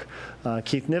Park.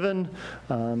 Keith Niven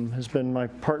has been my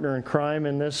partner in crime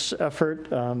in this effort.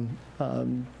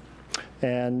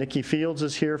 and Nikki Fields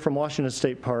is here from Washington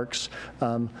State Parks.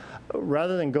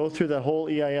 Rather than go through that whole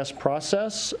EIS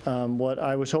process, what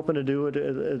I was hoping to do,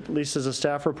 at least as a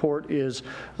staff report, is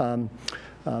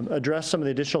address some of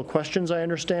the additional questions I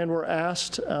understand were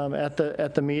asked at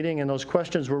the meeting, and those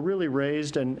questions were really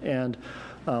raised and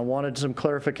wanted some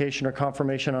clarification or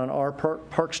confirmation on our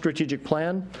park strategic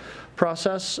plan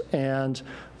process and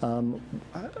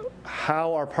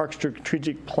how our park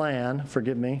strategic plan,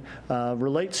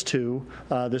 relates to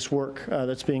this work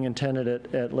that's being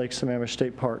intended at Lake Sammamish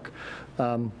State Park.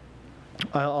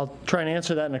 I'll try and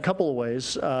answer that in a couple of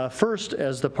ways. First,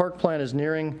 as the park plan is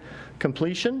nearing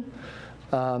completion,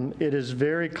 it is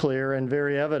very clear and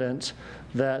very evident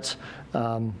that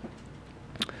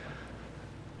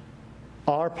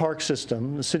our park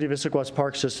system, the City of Issaquah's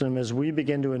park system, as we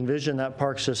begin to envision that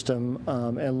park system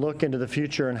and look into the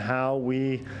future and how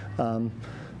we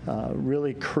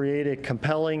really create a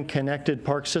compelling, connected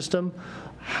park system,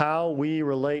 how we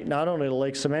relate not only to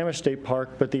Lake Sammamish State Park,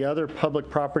 but the other public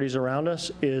properties around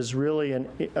us is really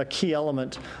a key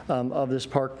element of this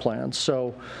park plan.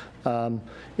 So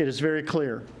it is very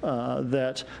clear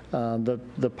that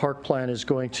the park plan is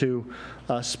going to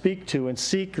speak to and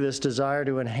seek this desire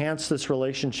to enhance this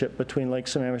relationship between Lake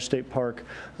Sammamish State Park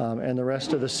and the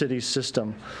rest of the city's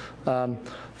system.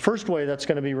 First way that's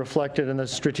going to be reflected in the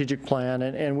strategic plan,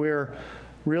 and we're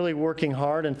really working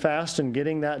hard and fast in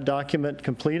getting that document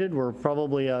completed. We're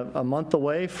probably a month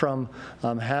away from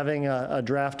having a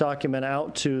draft document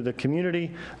out to the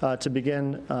community to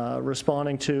begin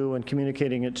responding to and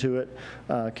communicating it to it,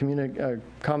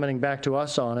 commenting back to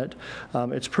us on it.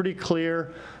 It's pretty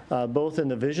clear both in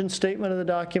the vision statement of the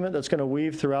document that's going to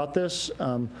weave throughout this.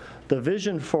 The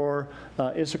vision for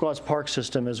Issaquah's park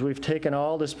system, as we've taken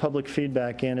all this public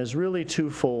feedback in, is really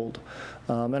twofold.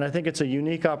 And I think it's a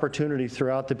unique opportunity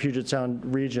throughout the Puget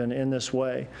Sound region in this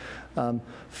way.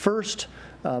 First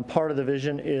part of the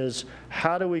vision is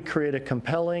how do we create a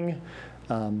compelling,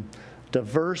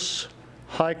 diverse,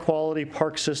 high-quality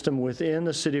park system within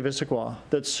the City of Issaquah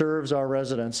that serves our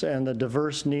residents and the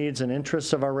diverse needs and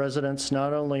interests of our residents,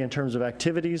 not only in terms of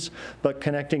activities, but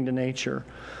connecting to nature.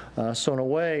 So in a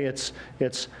way, it's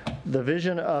the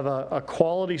vision of a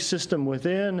quality system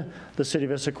within the City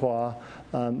of Issaquah,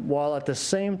 while at the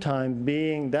same time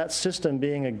that system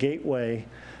being a gateway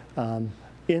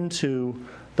into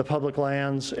the public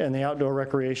lands and the outdoor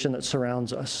recreation that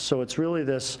surrounds us. So it's really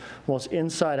this almost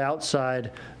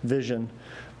inside-outside vision.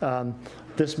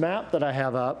 This map that I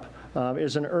have up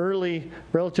is an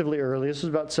relatively early, this is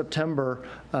about September,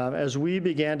 as we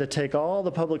began to take all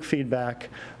the public feedback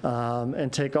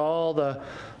and take all the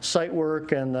site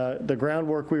work and the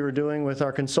groundwork we were doing with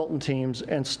our consultant teams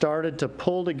and started to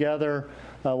pull together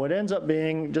what ends up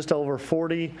being just over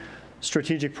 40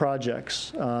 strategic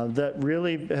projects that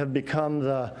really have become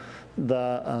the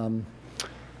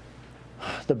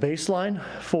baseline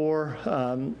for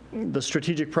the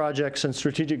strategic projects and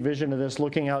strategic vision of this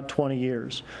looking out 20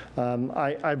 years.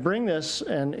 I bring this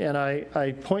and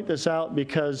I point this out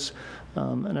because,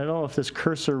 and I don't know if this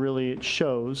cursor really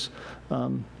shows,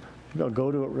 I'll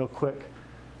go to it real quick.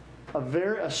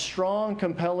 A strong,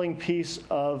 compelling piece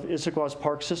of Issaquah's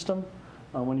park system.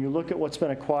 When you look at what's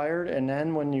been acquired, and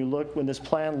then when this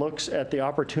plan looks at the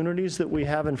opportunities that we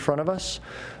have in front of us,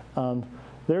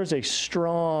 there's a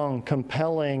strong,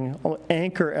 compelling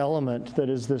anchor element that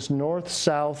is this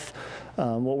north-south,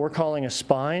 what we're calling a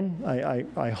spine.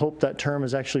 I hope that term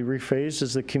is actually rephrased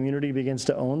as the community begins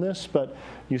to own this, but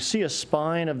you see a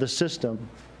spine of the system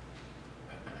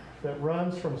that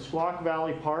runs from Squaw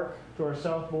Valley Park to our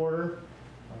south border,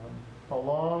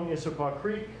 along Issaquah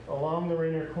Creek, along the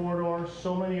Rainier Corridor.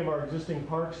 So many of our existing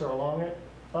parks are along it,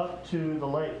 up to the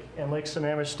lake and Lake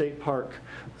Sammamish State Park.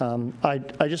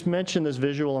 I just mentioned this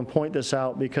visual and point this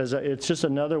out because it's just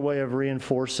another way of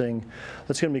reinforcing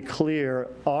that's going to be clear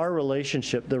our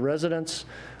relationship, the residents,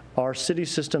 our city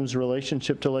system's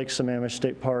relationship to Lake Sammamish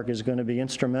State Park is going to be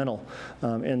instrumental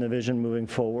in the vision moving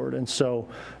forward. And so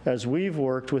as we've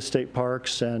worked with state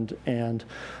parks and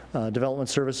Development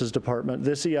Services Department,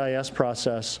 this EIS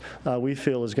process we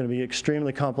feel is going to be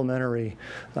extremely complementary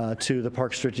to the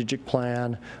park strategic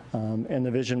plan and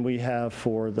the vision we have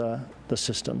for the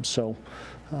system. So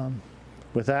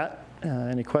with that,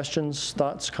 any questions,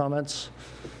 thoughts, comments?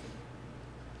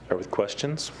 Start with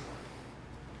questions.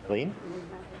 Eileen?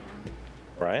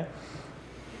 Ryan?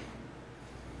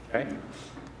 Okay.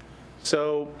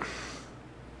 So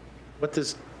what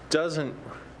this doesn't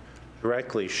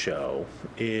directly show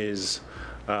is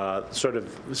sort of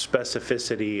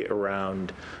specificity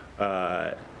around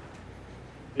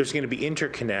there's going to be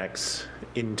interconnects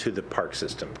into the park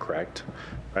system, correct?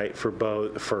 Right, for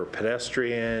both, for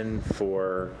pedestrian,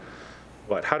 for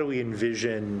what? How do we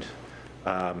envision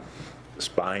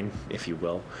spine, if you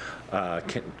will,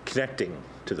 connecting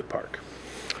to the park?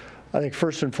 I think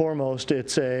first and foremost,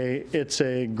 it's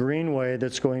a greenway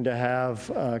that's going to have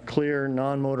a clear,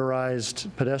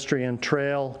 non-motorized pedestrian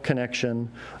trail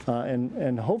connection,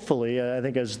 and hopefully, I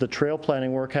think as the trail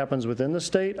planning work happens within the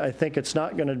state, I think it's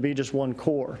not going to be just one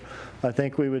core. I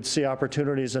think we would see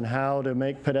opportunities in how to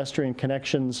make pedestrian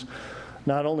connections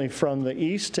not only from the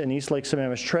east and East Lake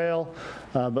Sammamish Trail,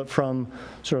 but from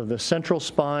sort of the central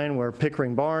spine where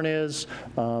Pickering Barn is.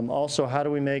 Also, how do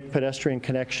we make pedestrian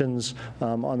connections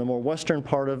on the more western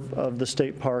part of the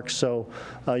state park? So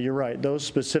you're right, those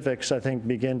specifics, I think,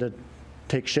 begin to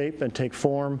take shape and take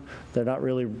form. They're not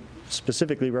really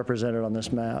specifically represented on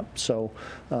this map. So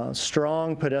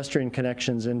strong pedestrian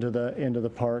connections into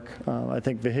the park. I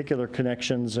think vehicular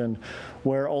connections and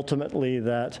where ultimately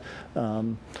that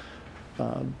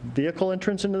vehicle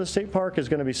entrance into the state park is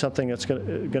going to be something that's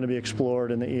going to be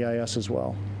explored in the EIS as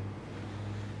well.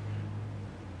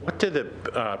 What do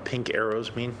the pink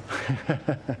arrows mean?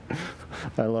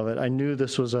 I love it. I knew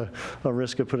this was a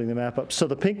risk of putting the map up. So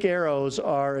the pink arrows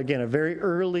are, again, a very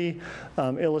early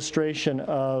illustration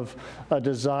of a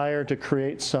desire to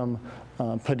create some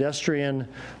pedestrian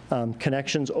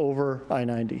connections over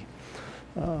I-90.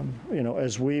 You know,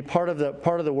 as we part of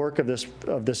the work of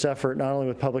this effort, not only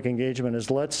with public engagement,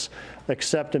 is let's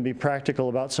accept and be practical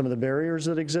about some of the barriers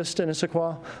that exist in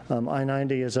Issaquah.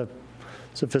 I-90 is a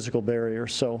physical barrier.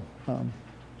 So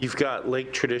you've got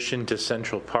Lake Tradition to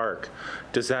Central Park.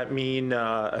 Does that mean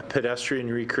a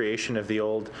pedestrian recreation of the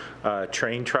old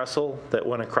train trestle that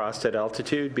went across at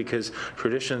altitude? Because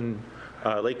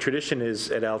Lake Tradition is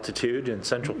at altitude and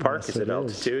Central Park is at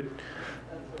altitude.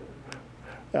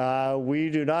 We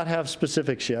do not have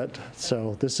specifics yet,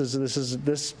 so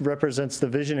this represents the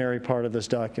visionary part of this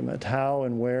document, how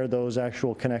and where those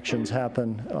actual connections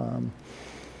happen.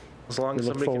 As long as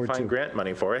somebody can find grant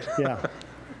money for it. Yeah.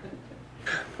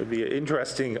 It would be an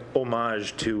interesting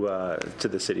homage to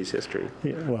the city's history.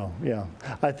 Yeah, well, yeah.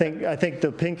 I think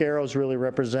the pink arrows really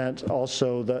represent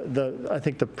also I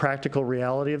think the practical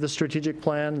reality of the strategic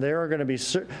plan. There are going to be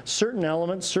certain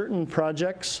elements, certain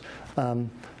projects.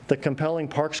 The compelling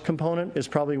parks component is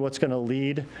probably what's going to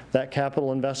lead that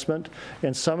capital investment.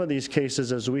 In some of these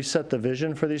cases, as we set the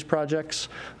vision for these projects,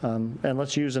 and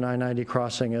let's use an I-90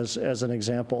 crossing as an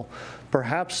example,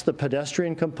 perhaps the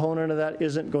pedestrian component of that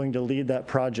isn't going to lead that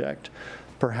project.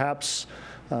 Perhaps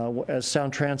as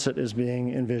Sound Transit is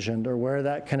being envisioned, or where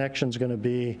that connection is going to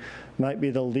be, might be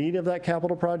the lead of that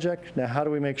capital project. Now, how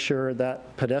do we make sure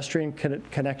that pedestrian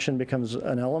connection becomes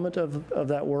an element of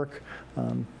that work?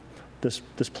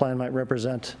 This plan might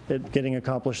represent it getting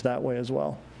accomplished that way as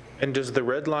well. And does the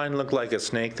red line look like a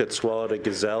snake that swallowed a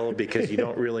gazelle because you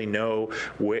don't really know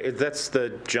where? That's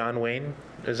the John Wayne,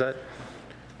 is that?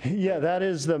 Yeah, that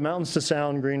is the Mountains to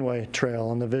Sound Greenway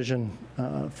Trail and the vision.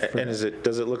 And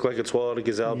does it look like it swallowed a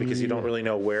gazelle because you don't really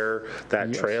know where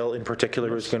that trail in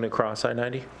particular is going to cross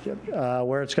I-90? Yep.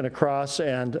 Where it's going to cross,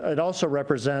 and it also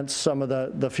represents some of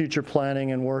the future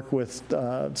planning and work with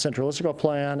Central Issaquah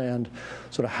Plan, and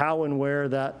sort of how and where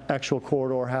that actual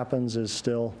corridor happens is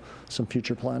still some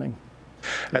future planning.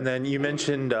 And then you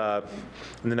mentioned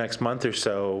in the next month or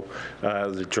so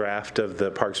the draft of the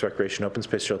Parks, Recreation, Open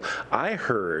Space Trail. I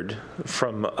heard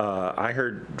from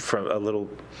a little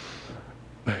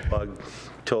bug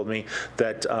told me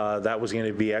that that was going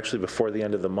to be actually before the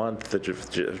end of the month.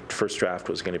 The first draft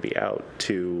was going to be out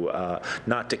to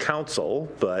not to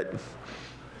council, but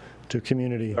to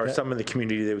community. Or some of the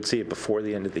community, they would see it before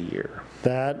the end of the year.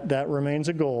 That remains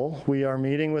a goal. We are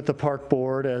meeting with the park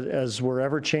board as we're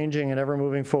ever changing and ever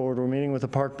moving forward. We're meeting with the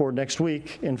park board next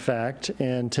week, in fact,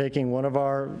 and taking one of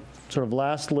our sort of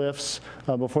last lifts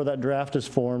before that draft is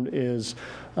formed is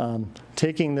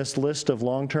taking this list of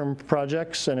long-term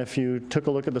projects, and if you took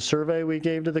a look at the survey we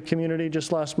gave to the community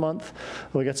just last month,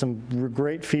 we got some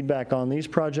great feedback on these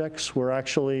projects. We're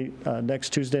actually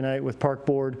next Tuesday night with park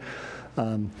board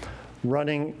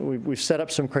we've set up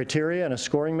some criteria and a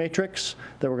scoring matrix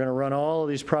that we're going to run all of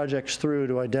these projects through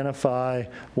to identify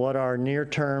what our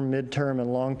near-term, mid-term,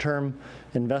 and long-term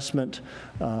investment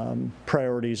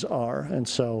priorities are. And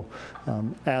so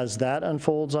as that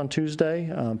unfolds on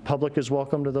Tuesday, public is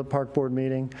welcome to the park board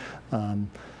meeting.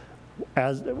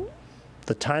 As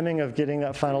the timing of getting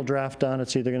that final draft done,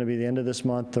 it's either going to be the end of this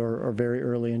month or very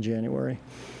early in January.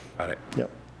 Got it.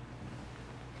 Yep.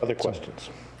 Other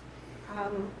questions?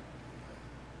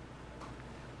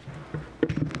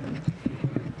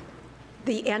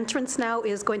 The entrance now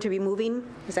is going to be moving?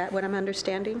 Is that what I'm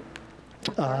understanding?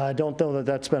 I don't know that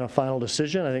that's been a final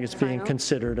decision. I think it's being Final?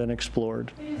 considered and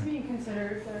explored. It is being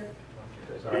considered,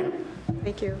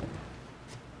 Thank you.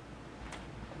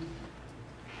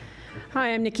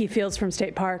 Hi, I'm Nikki Fields from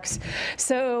State Parks.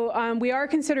 So we are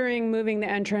considering moving the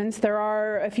entrance. There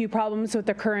are a few problems with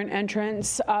the current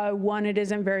entrance. One, it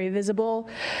isn't very visible.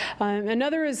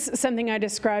 Another is something I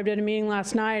described at a meeting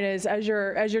last night is as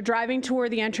you're driving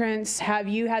toward the entrance, have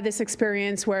you had this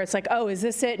experience where it's like, oh, is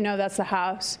this it? No, that's the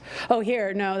house. Oh,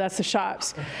 here, no, that's the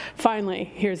shops.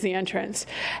 Finally, here's the entrance.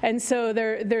 And so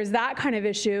there's that kind of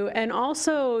issue. And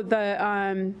also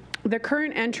the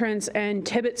current entrance and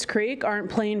Tibbetts Creek aren't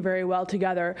playing very well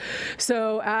together.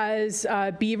 So as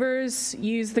beavers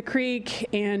use the creek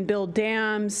and build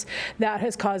dams, that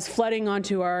has caused flooding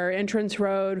onto our entrance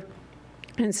road.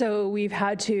 And so we've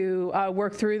had to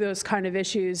work through those kind of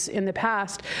issues in the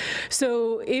past.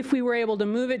 So if we were able to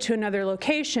move it to another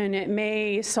location, it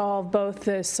may solve both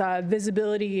this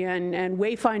visibility and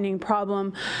wayfinding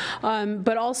problem,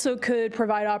 but also could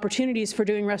provide opportunities for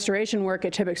doing restoration work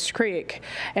at Tibbetts Creek.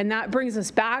 And that brings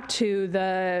us back to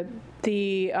the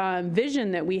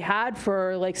vision that we had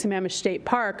for Lake Sammamish State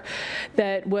Park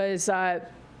that was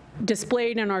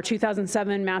displayed in our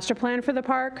 2007 master plan for the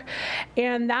park.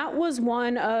 And that was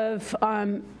one of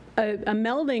a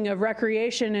melding of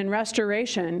recreation and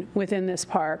restoration within this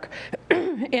park.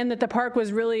 And that the park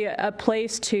was really a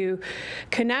place to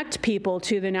connect people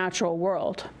to the natural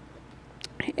world.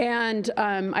 And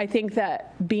I think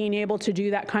that being able to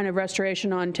do that kind of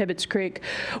restoration on Tibbetts Creek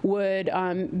would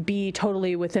be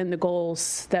totally within the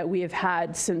goals that we have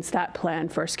had since that plan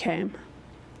first came.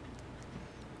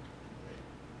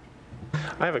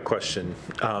 I have a question,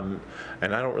 and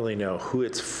I don't really know who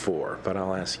it's for, but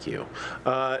I'll ask you.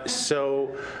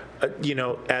 You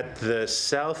know, at the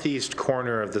southeast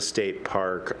corner of the state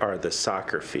park are the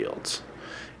soccer fields.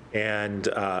 And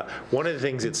one of the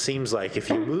things it seems like if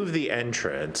you move the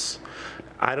entrance,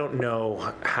 I don't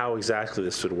know how exactly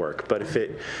this would work, but if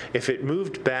it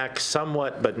moved back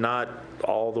somewhat, but not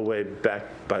all the way back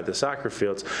by the soccer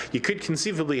fields, you could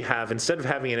conceivably have, instead of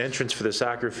having an entrance for the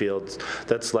soccer fields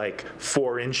that's like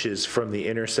 4 inches from the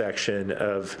intersection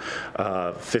of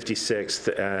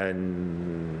 56th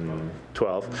and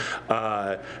 12,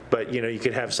 but you know, you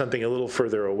could have something a little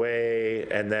further away,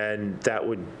 and then that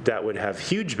would have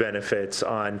huge benefits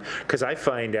on, because I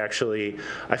find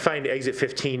exit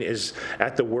 15 is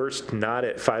at the worst not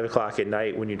at 5 o'clock at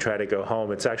night when you try to go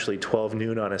home. It's actually 12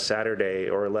 noon on a Saturday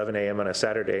or 11 a.m. on a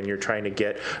Saturday, and you're trying to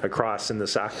get across, and the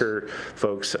soccer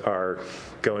folks are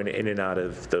going in and out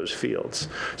of those fields.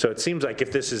 So it seems like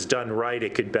if this is done right,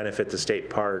 it could benefit the state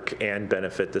park and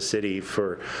benefit the city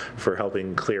for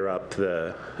helping clear up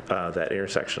that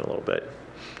intersection a little bit.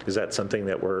 Is that something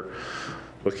that we're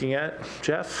looking at,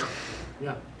 Jeff?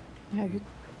 Yeah.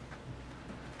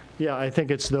 Yeah, I think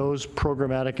it's those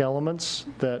programmatic elements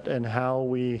that and how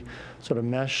we sort of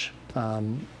mesh,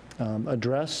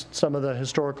 address some of the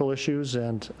historical issues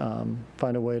and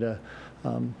find a way to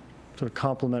sort of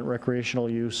complement recreational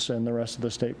use and the rest of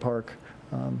the state park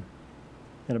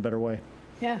in a better way.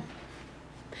 Yeah.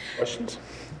 Questions?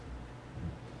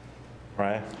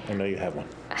 Mariah, I know you have one.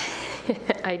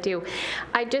 I do.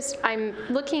 I'm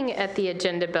looking at the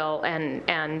agenda bill,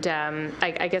 and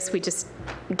I guess we just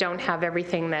don't have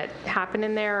everything that happened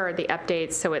in there or the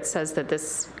updates. So it says that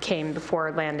this came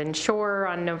before Land and Shore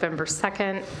on November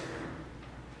 2nd.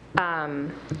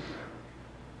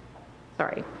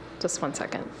 Sorry, just 1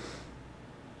 second.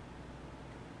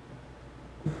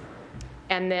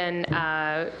 And then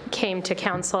came to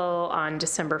council on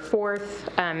December 4th,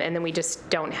 and then we just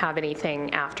don't have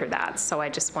anything after that. So I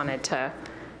just wanted to,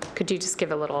 could you just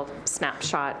give a little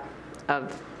snapshot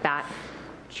of that?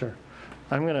 Sure.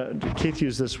 Keith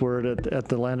used this word at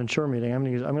the Land and Shore meeting. I'm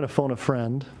going to phone a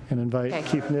friend and invite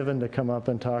Keith Niven to come up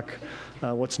and talk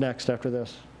what's next after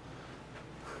this.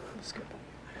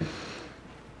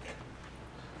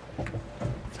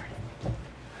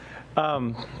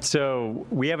 So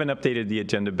we haven't updated the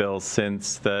agenda bill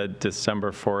since the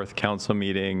December 4th council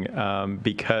meeting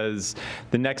because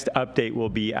the next update will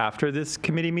be after this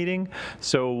committee meeting.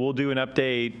 So we'll do an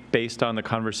update based on the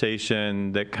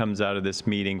conversation that comes out of this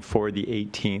meeting for the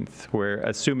 18th. We're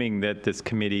assuming that this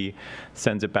committee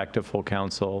sends it back to full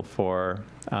council for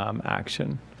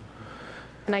action.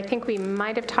 And I think we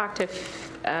might have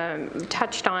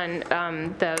touched on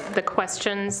the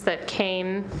questions that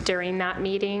came during that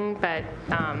meeting, but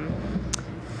I'm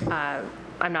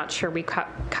not sure we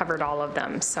covered all of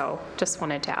them. So just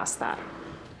wanted to ask that.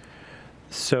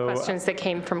 So questions that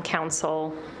came from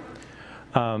council.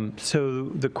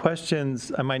 So the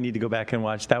questions, I might need to go back and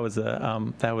watch. That was a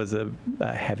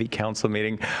heavy council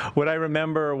meeting. What I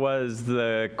remember was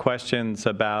the questions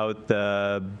about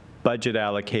the budget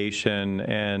allocation,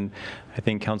 and I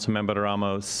think Councilmember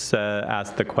Ramos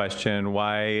asked the question,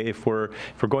 why, if we're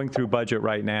going through budget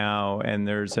right now and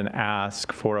there's an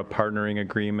ask for a partnering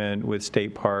agreement with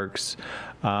state parks,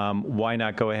 why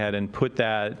not go ahead and put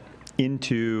that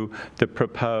into the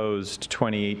proposed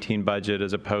 2018 budget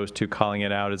as opposed to calling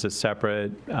it out as a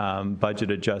separate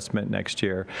budget adjustment next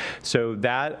year. So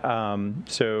that,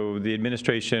 so the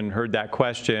administration heard that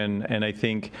question, and I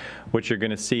think what you're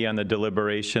going to see on the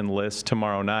deliberation list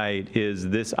tomorrow night is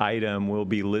this item will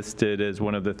be listed as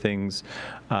one of the things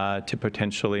to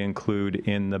potentially include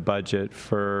in the budget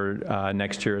for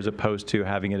next year as opposed to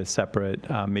having it a separate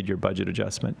mid-year budget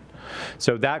adjustment.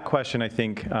 So that question, I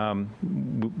think,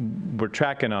 we're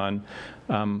tracking on.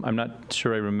 I'm not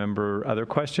sure I remember other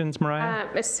questions,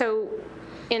 Mariah? So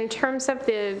in terms of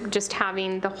just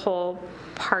having the whole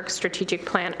park strategic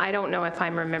plan, I don't know if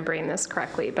I'm remembering this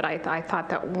correctly, but I thought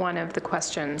that one of the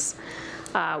questions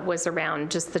was around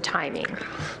just the timing.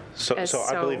 So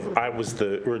I believe I was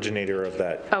the originator of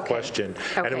that question.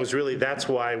 Okay. And it was really, that's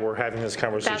why we're having this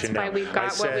conversation now. That's why we've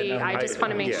got what we, I just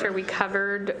want to make sure we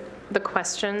covered the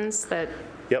questions that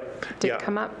did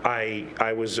come up.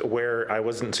 I was aware, I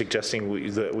wasn't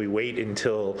suggesting that we wait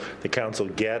until the council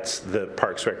gets the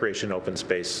Parks, Recreation, Open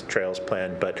Space Trails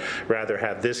plan, but rather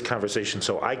have this conversation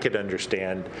so I could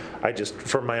understand, I just,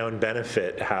 for my own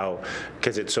benefit, how,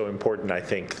 because it's so important, I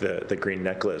think, the green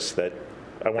necklace, that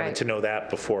I wanted to know that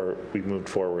before we moved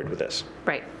forward with this.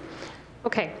 Right.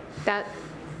 Okay.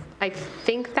 I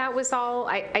think that was all.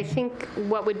 I think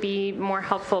what would be more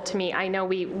helpful to me, I know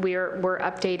we're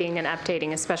updating and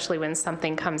updating, especially when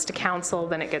something comes to council,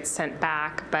 then it gets sent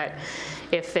back. But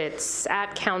if it's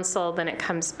at council, then it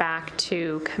comes back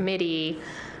to committee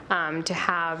to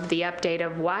have the update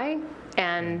of why,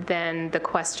 and then the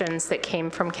questions that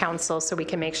came from council, so we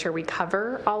can make sure we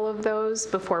cover all of those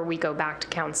before we go back to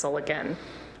council again.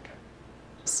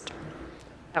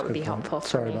 That would be helpful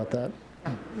for me. Sorry about that.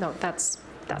 No, that's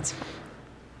fine.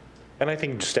 And I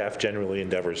think staff generally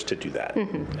endeavors to do that.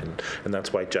 And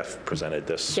that's why Jeff presented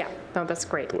this. Yeah, no, that's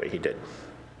great. The way he did.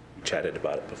 We chatted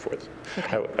about it before.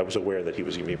 Okay. I was aware that he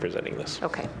was going to be presenting this.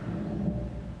 Okay.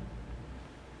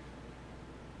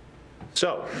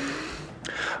 So,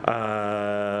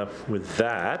 with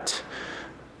that,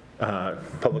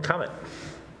 public comment.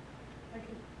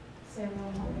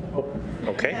 Oh,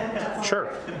 okay,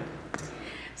 sure.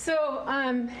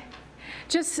 So,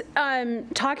 just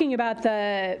talking about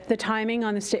the timing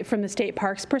on from the state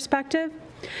parks perspective,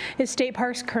 is State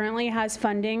Parks currently has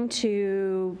funding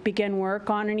to begin work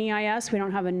on an EIS. We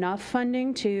don't have enough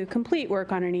funding to complete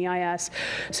work on an EIS.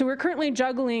 So we're currently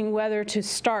juggling whether to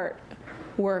start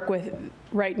work with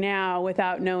right now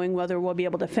without knowing whether we'll be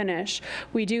able to finish.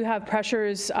 We do have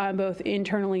pressures both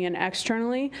internally and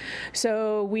externally.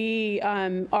 So we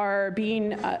are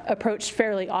being approached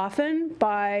fairly often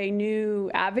by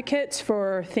new advocates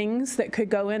for things that could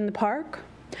go in the park.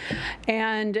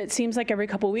 And it seems like every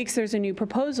couple weeks there's a new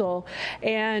proposal,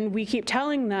 and we keep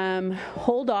telling them,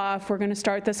 hold off, we're going to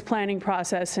start this planning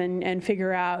process and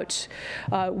figure out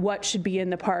what should be in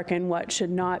the park and what should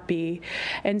not be.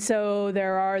 And so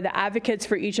there are the advocates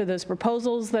for each of those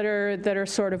proposals that are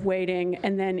sort of waiting,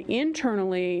 and then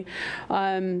internally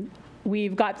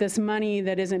we've got this money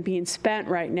that isn't being spent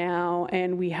right now,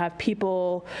 and we have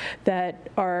people that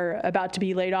are about to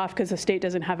be laid off because the state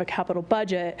doesn't have a capital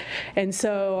budget. And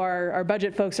so our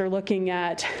budget folks are looking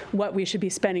at what we should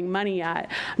be spending money at.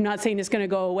 I'm not saying it's going to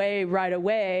go away right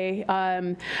away,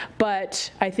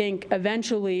 but I think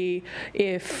eventually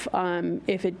if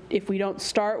we don't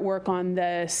start work on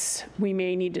this, we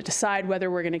may need to decide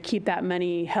whether we're going to keep that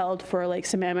money held for Lake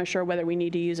Sammamish or whether we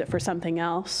need to use it for something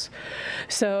else.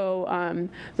 So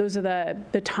those are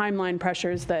the timeline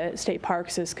pressures that State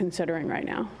Parks is considering right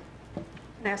now.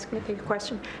 Can I ask Nikki a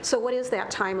question? So what is that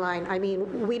timeline? I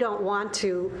mean, we don't want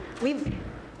to,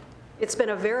 it's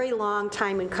been a very long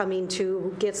time in coming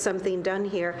to get something done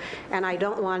here, and I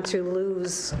don't want to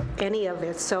lose any of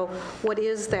it. So what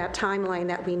is that timeline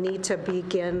that we need to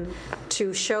begin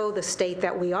to show the state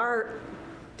that we are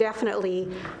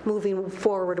definitely moving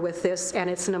forward with this, and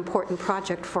it's an important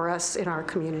project for us in our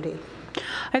community?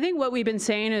 I think what we've been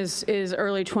saying is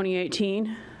early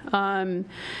 2018.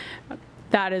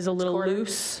 That is a little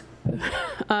loose.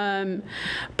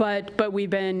 But we've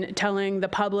been telling the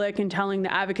public and telling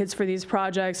the advocates for these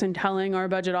projects and telling our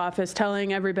budget office,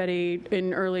 telling everybody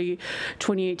in early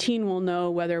 2018 we'll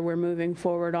know whether we're moving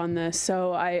forward on this.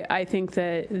 So I think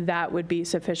that would be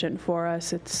sufficient for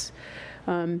us. It's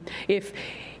If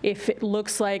it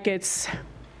looks like it's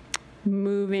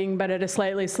moving but at a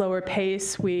slightly slower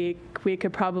pace, we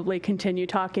could probably continue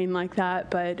talking like that,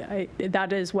 but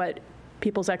that is what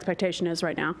people's expectation is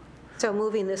right now. So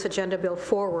moving this agenda bill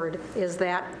forward, is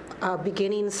that a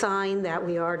beginning sign that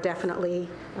we are definitely,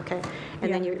 okay?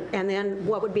 And then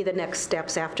what would be the next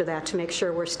steps after that to make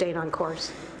sure we're staying on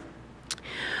course?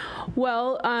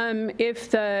 Well, if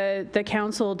the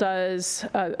council does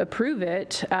approve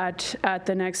it at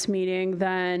the next meeting,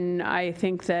 then I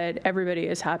think that everybody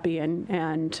is happy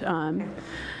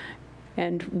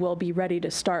and we'll be ready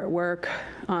to start work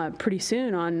pretty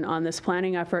soon on this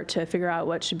planning effort to figure out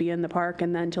what should be in the park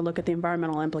and then to look at the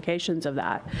environmental implications of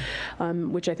that,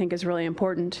 which I think is really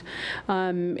important.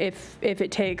 If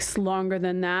it takes longer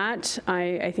than that,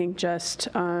 I think just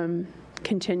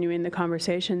continuing the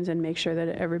conversations and make sure that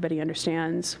everybody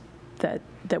understands that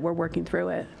we're working through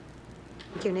it.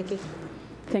 Thank you, Nikki.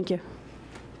 Thank you.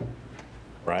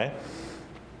 Ryan?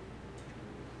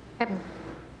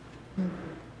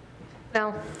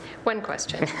 Well, one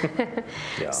question.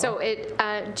 Yeah. So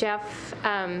Jeff,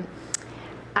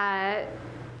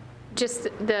 just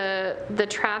the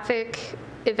traffic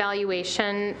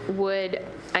evaluation would,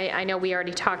 I know we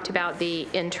already talked about the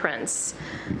entrance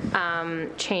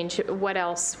change. What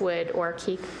else would, or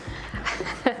Keith?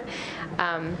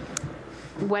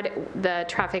 What the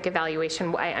traffic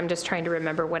evaluation, I'm just trying to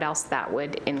remember what else that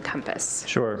would encompass.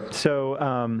 Sure.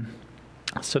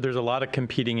 So there's a lot of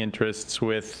competing interests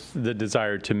with the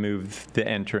desire to move the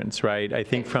entrance, right? I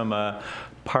think from a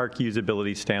park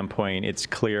usability standpoint, it's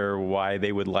clear why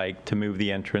they would like to move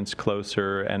the entrance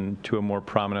closer and to a more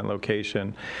prominent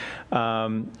location.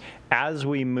 As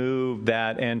we move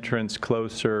that entrance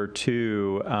closer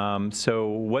to, so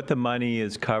what the money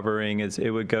is covering is it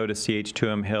would go to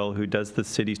CH2M Hill, who does the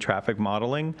city's traffic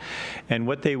modeling. And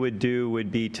what they would do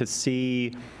would be to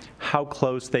see how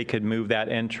close they could move that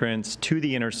entrance to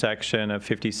the intersection of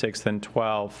 56th and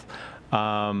 12th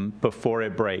before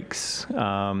it breaks.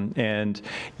 And,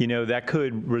 you know, that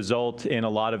could result in a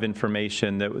lot of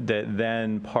information that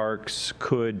then parks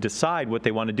could decide what they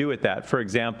want to do with that. For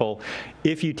example,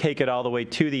 if you take it all the way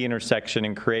to the intersection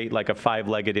and create like a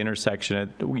 5-legged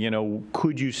intersection, you know,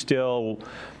 could you still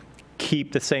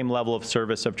keep the same level of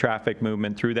service of traffic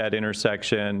movement through that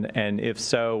intersection? And if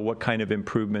so, what kind of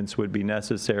improvements would be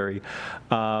necessary?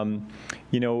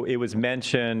 You know, it was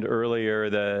mentioned earlier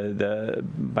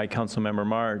by Councilmember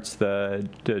Martz,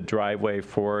 the driveway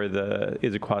for the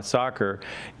Issaquah soccer.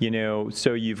 You know,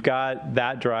 so you've got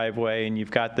that driveway and you've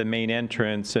got the main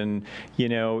entrance, and you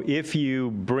know, if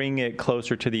you bring it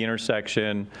closer to the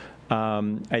intersection,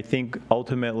 I think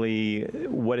ultimately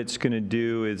what it's going to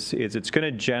do is it's going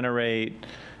to generate,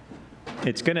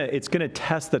 it's going to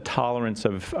test the tolerance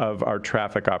of our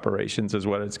traffic operations is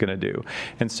what it's going to do.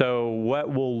 And so what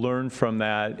we'll learn from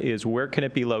that is where can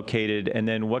it be located, and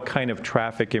then what kind of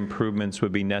traffic improvements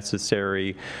would be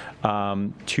necessary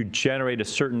to generate a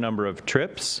certain number of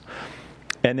trips.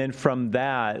 And then from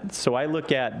that, so I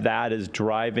look at that as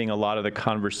driving a lot of the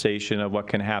conversation of what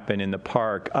can happen in the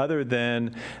park, other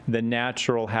than the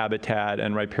natural habitat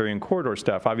and riparian corridor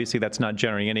stuff. Obviously, that's not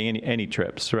generating any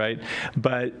trips, right?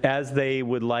 But as they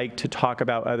would like to talk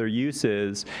about other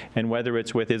uses, and whether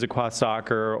it's with Issaquah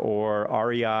Soccer or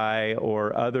REI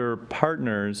or other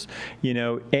partners, you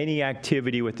know, any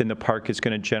activity within the park is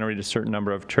going to generate a certain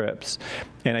number of trips.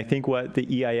 And I think what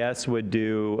the EIS would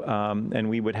do, and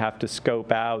we would have to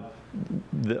scope out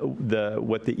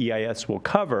what the EIS will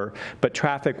cover, but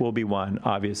traffic will be one,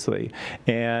 obviously.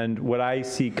 And what I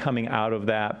see coming out of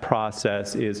that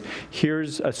process is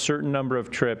here's a certain number of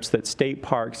trips that State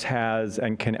Parks has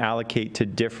and can allocate to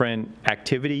different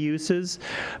activity uses,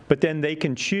 but then they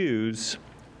can choose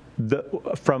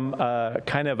from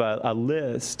kind of a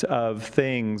list of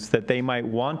things that they might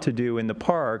want to do in the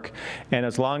park, and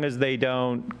as long as they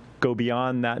don't go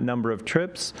beyond that number of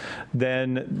trips,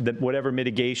 then whatever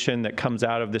mitigation that comes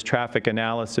out of this traffic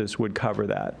analysis would cover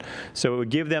that. So it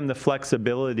would give them the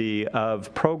flexibility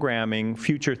of programming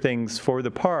future things for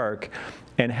the park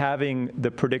and having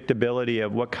the predictability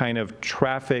of what kind of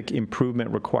traffic improvement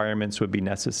requirements would be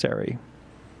necessary.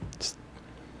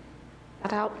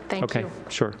 That out. Thank you. Okay,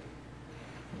 sure.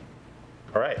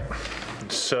 All right.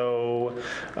 So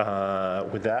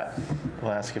with that,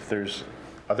 we'll ask if there's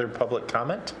other public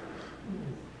comment.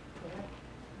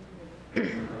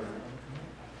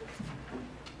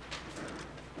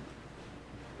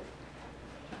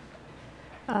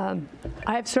 I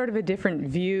have sort of a different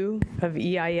view of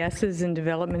EISs and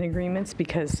development agreements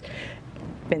because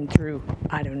I've been through,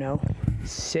 I don't know,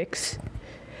 6.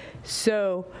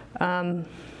 So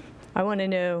I want to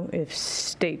know if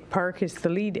State Park is the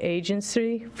lead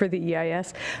agency for the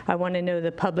EIS. I want to know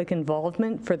the public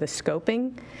involvement for the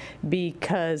scoping,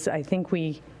 because I think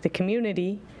the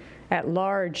community at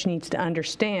large needs to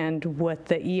understand what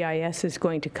the EIS is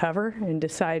going to cover and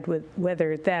decide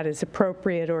whether that is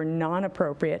appropriate or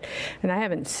non-appropriate. And I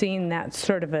haven't seen that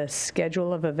sort of a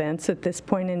schedule of events at this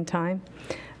point in time.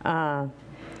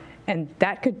 And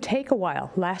that could take a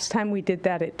while. Last time we did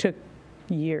that, it took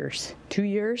years, 2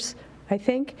 years, I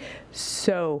think.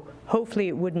 So hopefully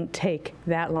it wouldn't take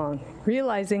that long.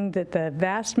 Realizing that the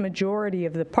vast majority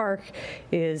of the park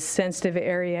is sensitive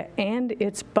area and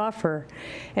its buffer,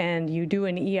 and you do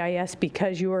an EIS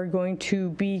because you are going to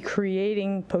be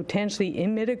creating potentially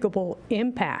unmitigable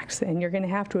impacts, and you're going to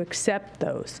have to accept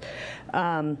those.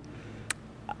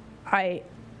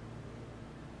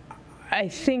 I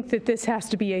think that this has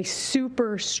to be a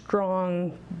super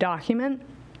strong document,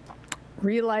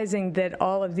 realizing that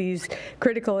all of these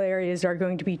critical areas are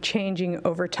going to be changing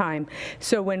over time.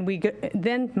 So when we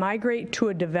then migrate to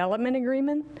a development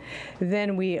agreement,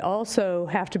 then we also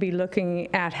have to be looking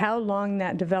at how long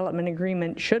that development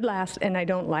agreement should last. And I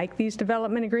don't like these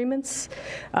development agreements.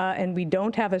 And we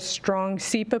don't have a strong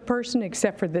SEPA person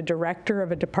except for the director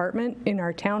of a department in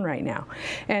our town right now.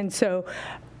 And so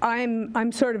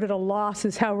I'm sort of at a loss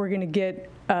as how we're going to get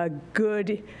a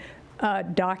good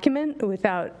document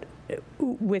without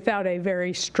a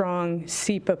very strong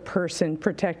SEPA person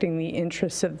protecting the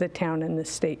interests of the town and the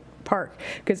state park,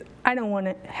 because I don't want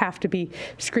to have to be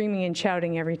screaming and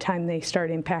shouting every time they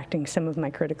start impacting some of my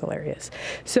critical areas.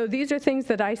 So these are things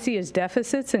that I see as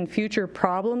deficits and future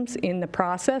problems in the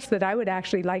process that I would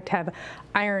actually like to have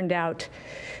ironed out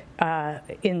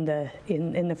in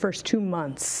the first 2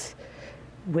 months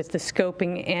with the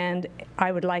scoping, and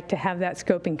I would like to have that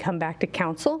scoping come back to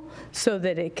council so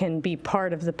that it can be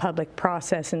part of the public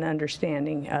process and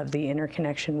understanding of the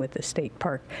interconnection with the state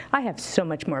park. I have so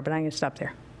much more, but I'm going to stop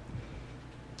there.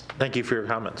 Thank you for your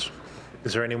comments.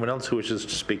 Is there anyone else who wishes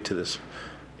to speak to this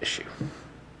issue?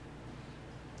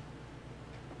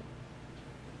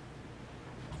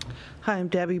 Hi, I'm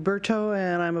Debbie Berto,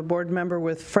 and I'm a board member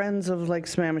with Friends of Lake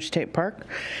Sammamish State Park.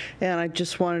 And I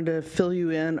just wanted to fill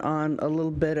you in on a little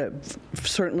bit of,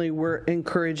 certainly we're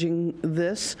encouraging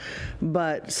this,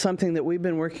 but something that we've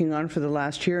been working on for the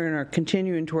last year and are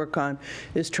continuing to work on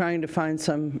is trying to find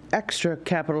some extra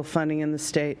capital funding in the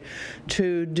state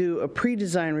to do a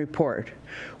pre-design report,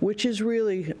 which is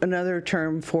really another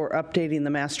term for updating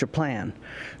the master plan.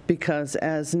 Because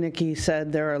as Nikki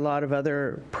said, there are a lot of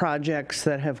other projects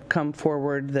that have come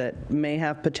forward that may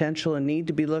have potential and need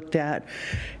to be looked at.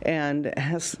 And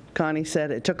as Connie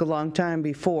said, it took a long time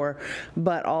before,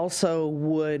 but also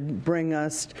would bring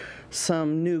us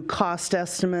some new cost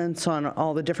estimates on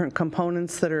all the different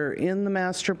components that are in the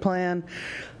master plan.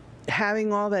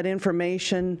 Having all that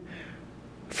information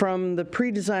from the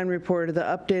pre-design report to the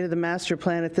update of the master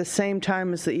plan at the same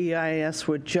time as the EIS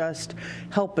would just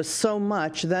help us so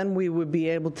much. Then we would be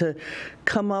able to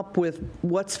come up with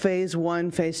what's phase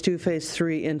 1, phase 2, phase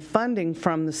 3 in funding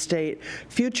from the state,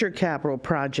 future capital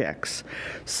projects.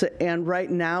 So, and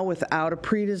right now, without a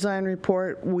pre-design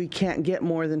report, we can't get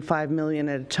more than $5 million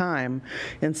at a time.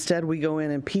 Instead, we go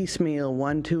in and piecemeal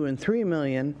 1, 2, and 3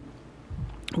 million.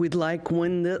 We'd like,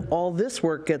 when all this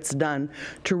work gets done,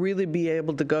 to really be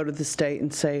able to go to the state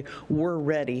and say, we're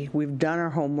ready, we've done our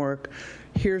homework,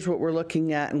 here's what we're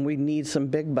looking at, and we need some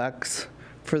big bucks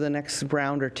for the next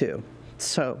round or two.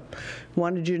 So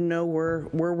wanted you to know we're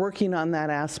working on that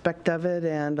aspect of it,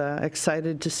 and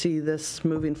excited to see this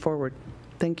moving forward.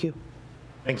 Thank you.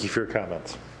 Thank you for your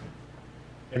comments.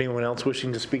 Anyone else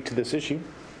wishing to speak to this issue?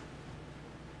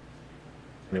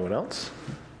 Anyone else?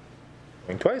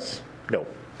 Going twice? No.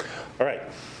 All right.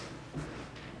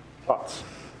 Thoughts?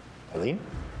 Eileen?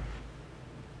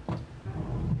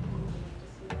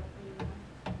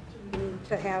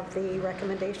 To have the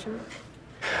recommendation?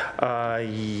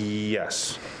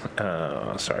 Yes.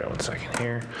 Sorry, 1 second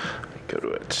here. Let me go to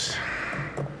it.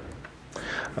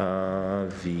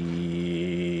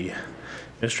 The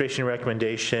administration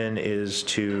recommendation is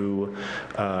to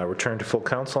return to full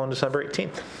council on December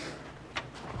 18th.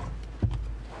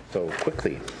 So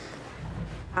quickly.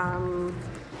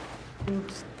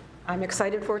 I'm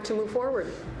excited for it to move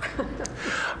forward.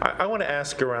 I want to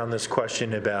ask around this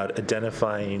question about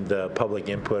identifying the public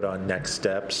input on next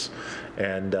steps.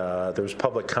 And there was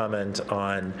public comment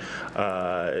on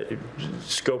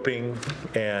scoping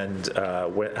and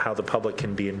how the public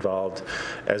can be involved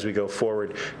as we go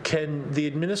forward. Can the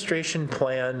administration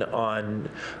plan on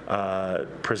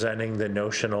presenting the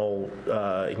notional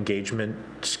engagement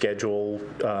schedule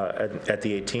at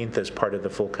the 18th as part of the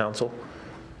full council?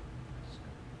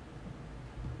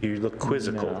 You look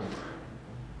quizzical. No.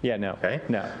 Yeah, no. Okay.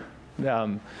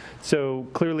 No. So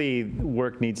clearly,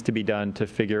 work needs to be done to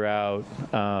figure out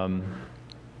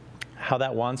how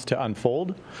that wants to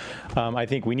unfold. I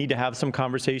think we need to have some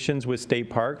conversations with state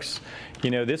parks.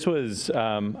 You know, this was,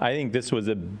 I think this was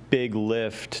a big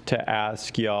lift to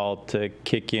ask y'all to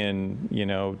kick in, you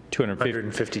know,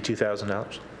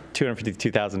 $152,000.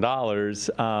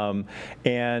 $252,000,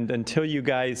 and until you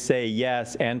guys say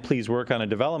yes and please work on a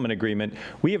development agreement,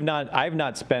 I've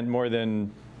not spent more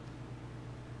than,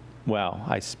 well,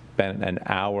 I spent an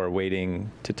hour waiting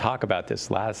to talk about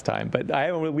this last time, but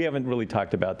we haven't really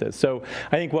talked about this. So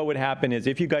I think what would happen is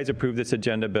if you guys approve this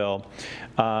agenda bill,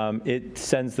 it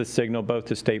sends the signal both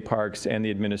to state parks and the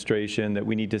administration that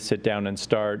we need to sit down and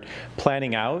start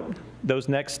planning out those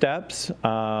next steps,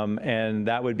 and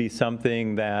that would be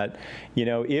something that, you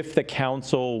know, if the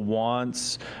council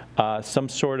wants some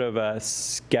sort of a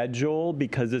schedule,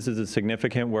 because this is a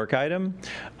significant work item,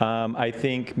 I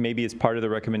think maybe as part of the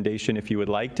recommendation, if you would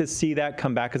like to see that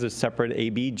come back as a separate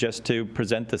AB just to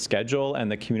present the schedule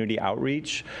and the community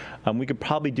outreach, we could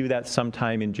probably do that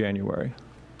sometime in January.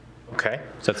 Okay.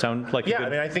 Does that sound like a good? I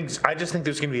mean, I just think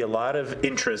there's going to be a lot of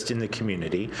interest in the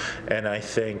community, and I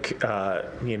think,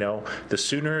 you know, the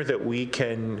sooner that we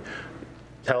can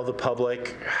tell the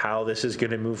public how this is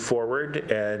going to move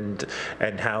forward and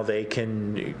how they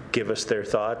can give us their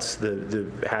thoughts,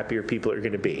 the happier people are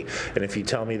going to be. And if you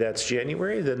tell me that's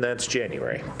January, then that's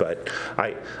January. But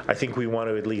I think we want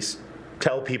to at least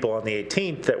tell people on the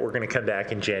 18th that we're going to come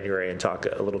back in January and talk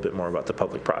a little bit more about the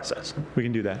public process. We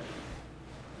can do that.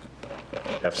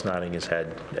 Jeff's nodding his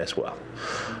head as well.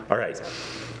 All right,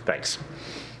 thanks.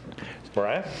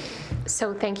 Mariah?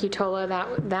 So thank you, Tola.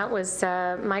 That was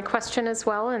my question as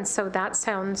well, and so that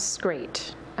sounds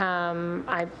great.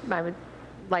 I would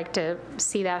like to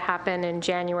see that happen in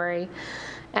January,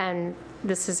 and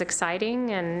this is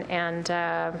exciting, and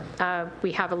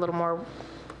we have a little more,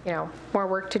 you know, more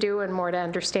work to do and more to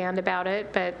understand about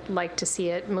it, but like to see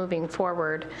it moving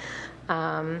forward.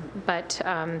 But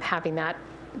having that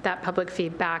public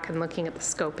feedback and looking at the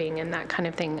scoping and that kind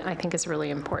of thing, I think is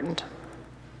really important.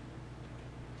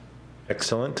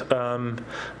 Excellent. I'm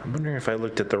wondering if I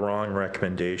looked at the wrong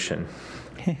recommendation.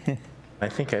 I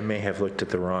think I may have looked at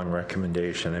the wrong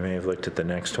recommendation. I may have looked at the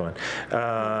next one.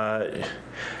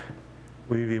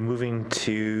 We'd be moving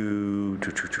to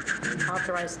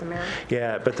Authorize the mayor.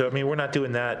 Yeah, but I mean, we're not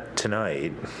doing that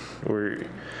tonight.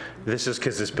 This is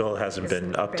because this bill hasn't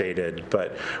been updated,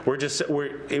 but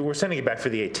we're sending it back for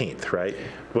the 18th, right?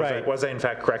 Was I in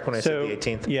fact correct when I said the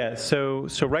 18th? Yeah. So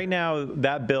right now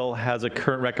that bill has a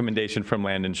current recommendation from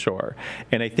Land and Shore,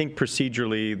 and I think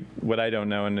procedurally, what I don't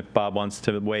know, and if Bob wants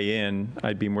to weigh in,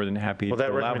 I'd be more than happy. Well,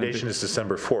 that recommendation is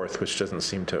December 4th, which doesn't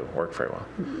seem to work very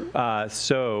well.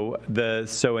 So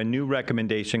a new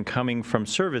recommendation coming from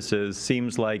services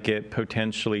seems like it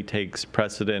potentially takes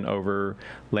precedent over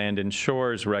Land and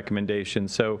Shore's recommendation.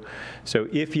 So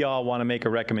if y'all want to make a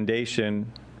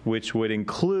recommendation, which would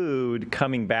include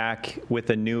coming back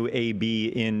with a new AB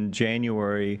in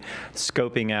January,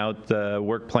 scoping out the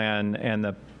work plan and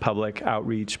the public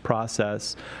outreach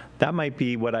process, that might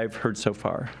be what I've heard so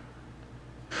far.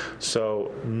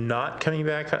 So not coming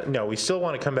back, no, we still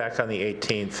want to come back on the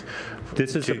 18th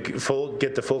This is to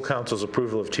get the full council's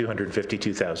approval of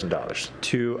 $252,000.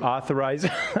 To authorize,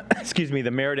 excuse me,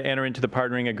 the mayor to enter into the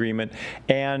partnering agreement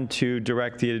and to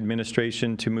direct the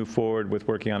administration to move forward with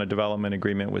working on a development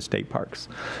agreement with state parks.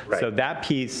 Right. So that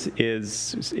piece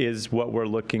is what we're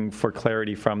looking for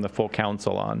clarity from the full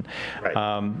council on. Right.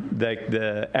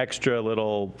 The extra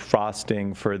little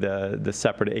frosting for the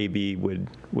separate AB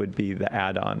would be the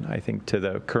add-on, I think, to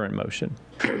the current motion.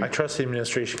 I trust the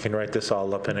administration can write this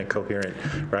all up in a coherent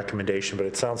recommendation, but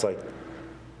it sounds like,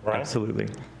 right? Absolutely.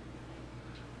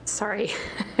 Sorry.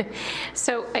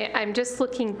 So I'm just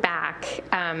looking back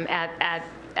at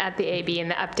the AB and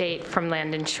the update from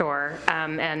Land and Shore,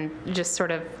 and just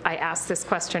sort of, I asked this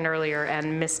question earlier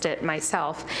and missed it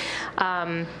myself.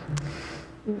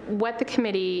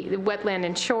 What Land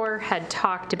and Shore had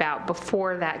talked about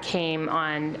before that came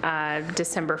on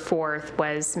December 4th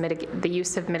was the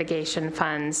use of mitigation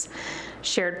funds,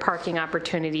 shared parking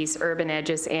opportunities, urban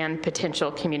edges, and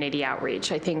potential community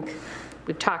outreach. I think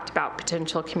we've talked about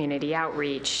potential community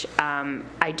outreach.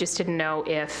 I just didn't know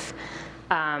if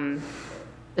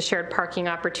the shared parking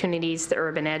opportunities, the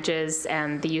urban edges,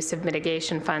 and the use of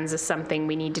mitigation funds is something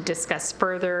we need to discuss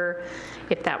further,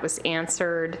 if that was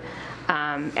answered.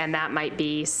 And that might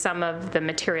be some of the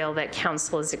material that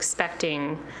council is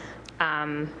expecting.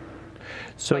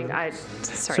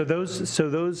 So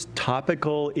those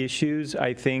topical issues,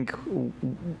 I think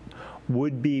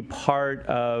would be part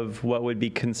of what would be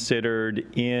considered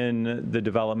in the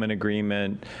development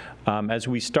agreement as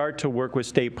we start to work with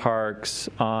state parks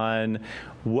on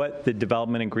what the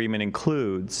development agreement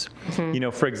includes. You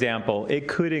know, for example, it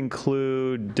could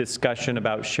include discussion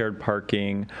about shared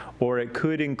parking, or it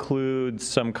could include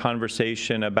some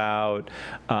conversation about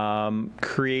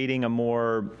creating a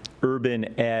more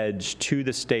urban edge to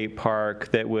the state park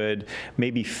that would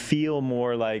maybe feel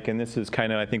more like, and this is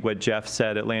kind of, I think, what Jeff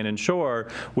said at Land and Shore,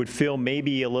 would feel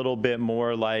maybe a little bit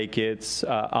more like it's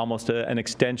almost an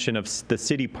extension of the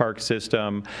city park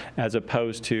system as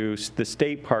opposed to the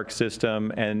state park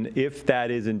system. And if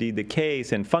that is indeed the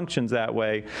case and functions that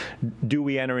way, do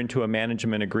we enter into a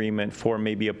management agreement for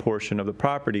maybe a portion of the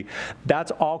property? That's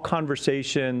all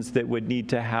conversations that would need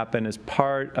to happen as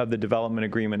part of the development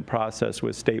agreement process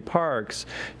with state parks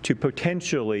to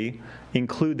potentially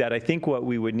include that. I think what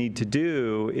we would need to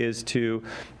do is to,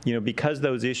 you know, because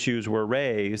those issues were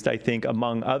raised, I think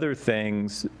among other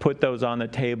things, put those on the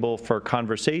table for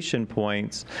conversation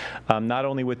points, not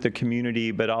only with the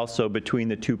community, but also between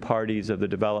the two parties of the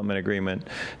development agreement.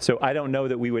 So I don't know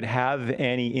that we would have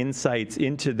any insights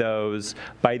into those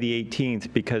by the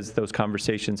 18th because those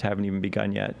conversations haven't even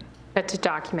begun yet. But to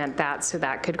document that so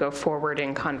that could go forward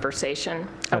in conversation.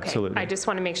 Okay. Absolutely. I just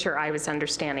want to make sure I was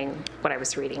understanding what I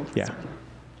was reading. Yeah.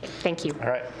 Thank you. All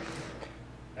right.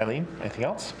 Eileen, anything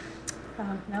else?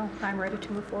 No, I'm ready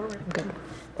to move forward. Good.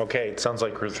 Okay, it sounds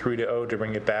like we're 3-0 to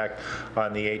bring it back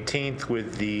on the 18th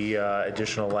with the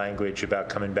additional language about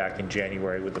coming back in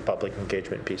January with the public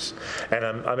engagement piece. And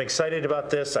I'm excited about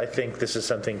this. I think this is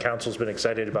something council's been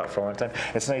excited about for a long time.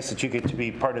 It's nice that you get to be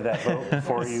part of that vote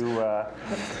before you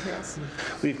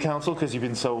leave council, because you've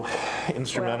been so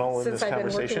instrumental in this conversation. Since I've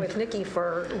been working with Nikki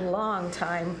for a long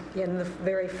time in the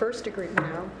very first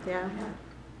agreement, yeah.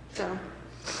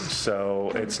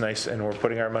 So it's nice, and we're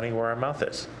putting our money where our mouth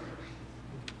is.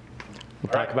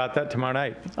 We'll talk about that tomorrow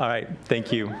night. All right,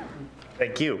 thank you.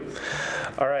 Thank you.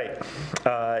 All right,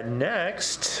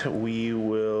 next we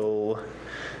will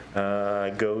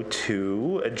go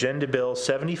to Agenda Bill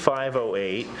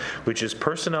 7508, which is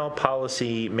personnel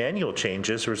policy manual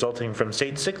changes resulting from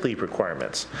state sick leave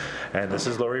requirements. And this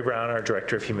is Lori Brown, our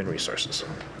Director of Human Resources.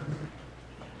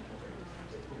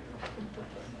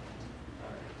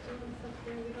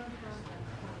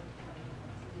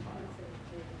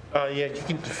 Yeah, you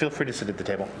can feel free to sit at the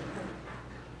table.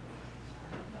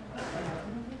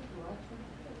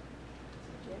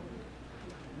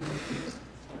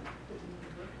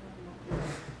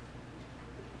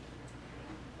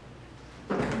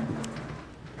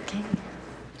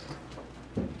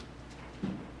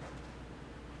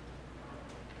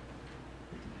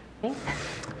 Okay.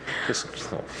 Just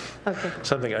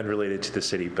something unrelated to the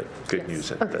city, but good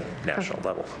news at the national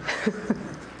level.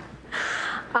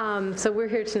 So we're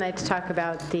here tonight to talk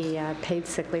about the paid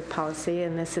sick leave policy,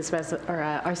 and this is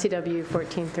RCW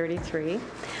 1433.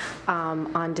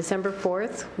 On December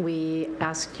 4th, we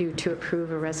asked you to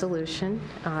approve a resolution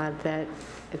that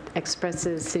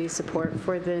expresses city support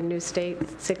for the new state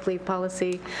sick leave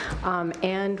policy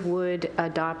and would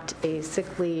adopt a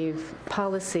sick leave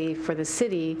policy for the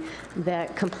city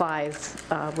that complies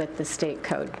with the state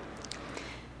code.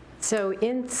 So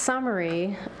in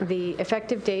summary, the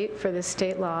effective date for the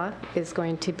state law is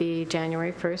going to be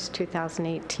January 1st,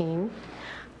 2018.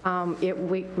 It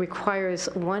requires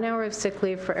 1 hour of sick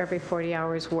leave for every 40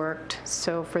 hours worked.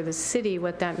 So for the city,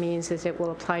 what that means is it will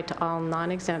apply to all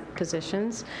non-exempt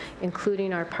positions,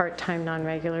 including our part-time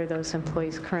non-regular. Those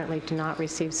employees currently do not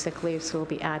receive sick leave, so we'll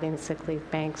be adding sick leave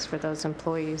banks for those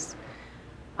employees.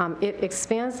 It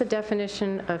expands the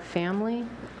definition of family,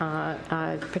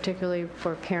 particularly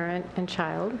for parent and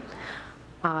child.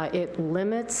 It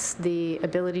limits the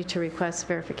ability to request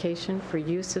verification for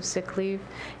use of sick leave,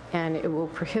 and it will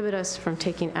prohibit us from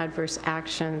taking adverse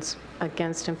actions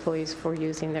against employees for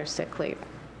using their sick leave.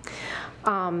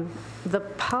 The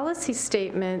policy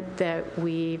statement that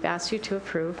we've asked you to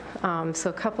approve,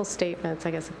 so a couple statements,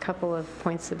 I guess a couple of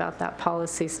points about that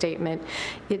policy statement.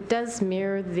 It does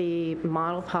mirror the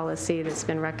model policy that's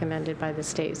been recommended by the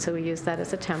state, so we use that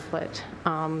as a template.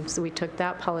 So we took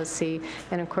that policy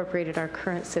and incorporated our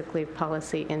current sick leave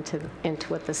policy into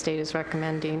what the state is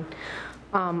recommending.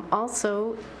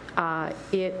 Also,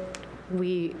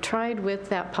 we tried with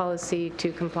that policy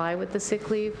to comply with the sick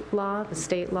leave law, the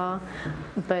state law,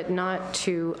 but not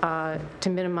to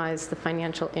minimize the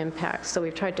financial impact. So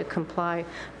we've tried to comply,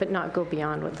 but not go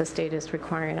beyond what the state is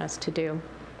requiring us to do.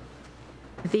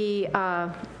 The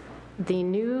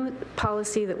new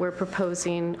policy that we're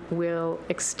proposing will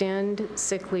extend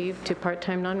sick leave to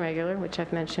part-time non-regular, which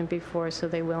I've mentioned before, so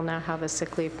they will now have a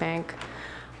sick leave bank.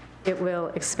 It will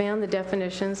expand the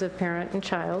definitions of parent and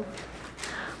child,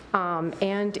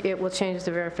 and it will change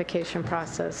the verification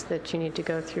process that you need to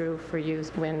go through for use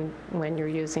when you're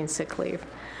using sick leave.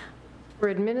 For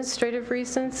administrative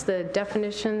reasons, the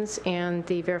definitions and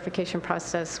the verification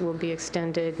process will be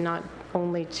extended not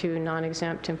only to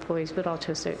non-exempt employees, but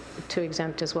also to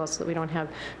exempt as well, so that we don't have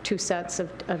two sets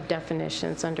of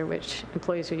definitions under which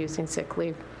employees are using sick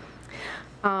leave.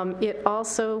 It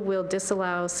also will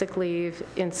disallow sick leave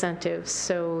incentives,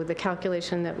 so the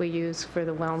calculation that we use for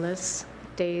the wellness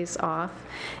days off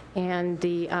and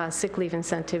the sick leave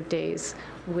incentive days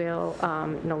will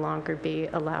no longer be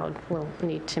allowed. We'll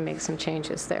need to make some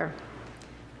changes there.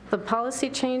 The policy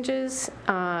changes,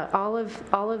 all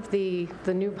of the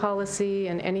new policy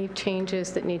and any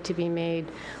changes that need to be made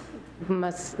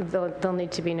they'll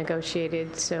need to be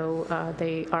negotiated, so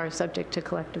they are subject to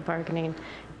collective bargaining,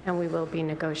 and we will be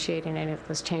negotiating any of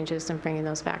those changes and bringing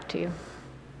those back to you.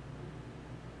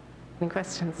 Any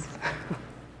questions?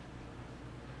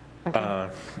 Okay.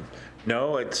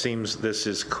 No, it seems this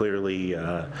is clearly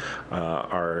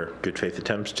our good faith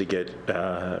attempts to get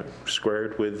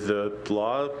squared with the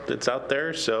law that's out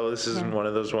there. So this isn't one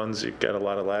of those ones you've got a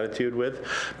lot of latitude with.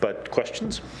 But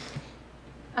questions?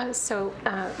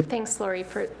 Thanks, Lori,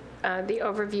 for the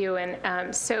overview.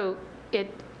 And so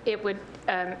it would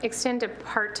extend to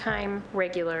part-time,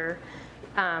 regular.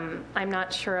 I'm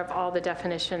not sure of all the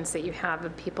definitions that you have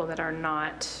of people that are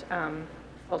not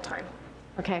full-time.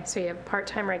 Okay. So you have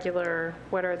part-time, regular.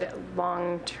 What are the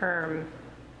long-term?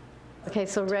 Okay,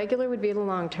 so regular would be the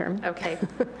long-term. Okay.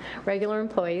 Regular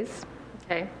employees.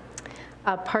 Okay.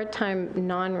 Part-time,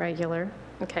 non-regular.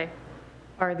 Okay.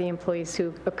 Are the employees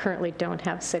who currently don't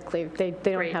have sick leave. They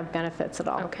don't have benefits at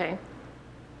all. Okay.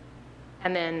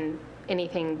 And then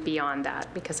anything beyond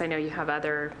that, because I know you have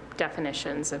other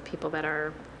definitions of people that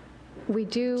are we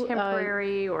do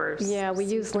temporary or we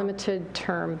use limited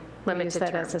term. Limited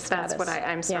that term. as a status. That's what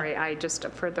I'm sorry. I just,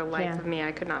 for the life of me,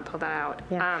 I could not pull that out.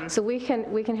 Yeah. So we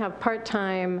can have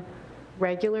part-time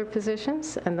regular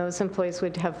positions, and those employees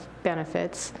would have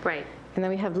benefits. Right. And then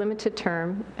we have limited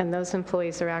term, and those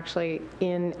employees are actually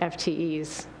in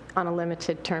FTEs on a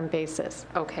limited term basis.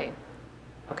 Okay.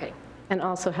 Okay. And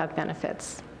also have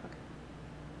benefits.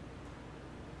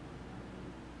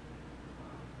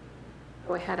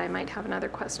 Go ahead. I might have another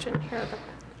question here.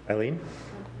 Eileen?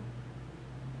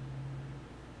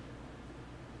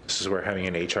 This is where having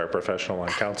an HR professional on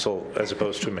council as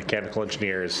opposed to a mechanical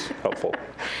engineer is helpful.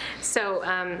 So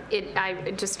I'm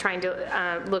just trying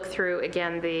to look through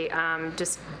again the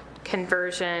just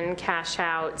conversion, cash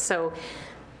out. So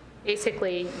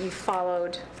basically you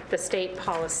followed the state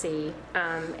policy,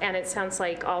 and it sounds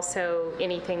like also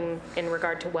anything in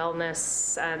regard to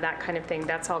wellness, that kind of thing,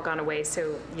 that's all gone away.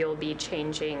 So you'll be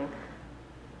changing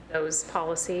those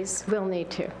policies? We'll need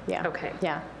to, yeah. Okay.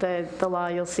 Yeah, the law,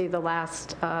 you'll see the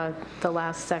last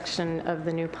section of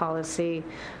the new policy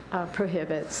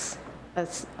prohibits,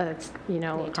 you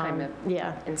know, any time of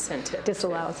incentive.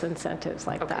 Disallows incentives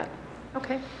like that.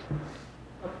 Okay.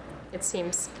 It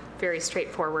seems very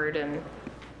straightforward, and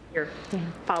you're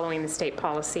following the state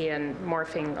policy and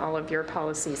morphing all of your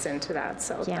policies into that,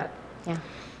 so that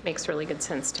makes really good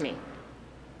sense to me.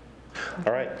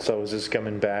 All right, so is this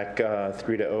coming back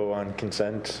 3-0 on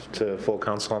consent to full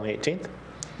council on the 18th?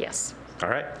 Yes. All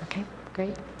right. Okay,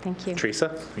 great, thank you.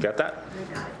 Teresa, you got that?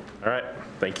 All right,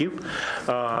 thank you.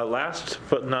 Last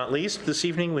but not least, this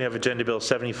evening we have Agenda Bill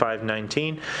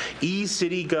 7519,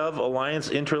 eCityGov Alliance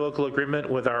Interlocal Agreement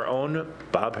with our own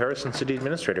Bob Harrison, City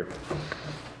Administrator.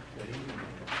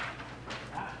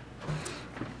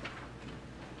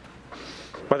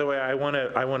 By the way, I want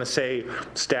to say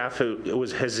staff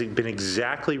has been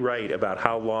exactly right about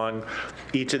how long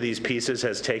each of these pieces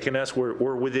has taken us.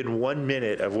 We're within 1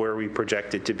 minute of where we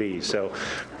projected to be, so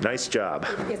nice job.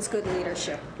 It's good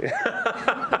leadership.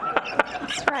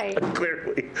 That's right.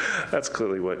 That's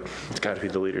clearly what, it's got to be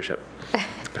the leadership.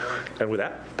 And with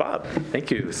that, Bob.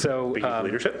 Thank you. So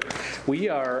leadership. We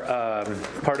are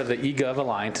part of the eGov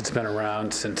Alliance. It's been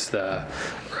around since the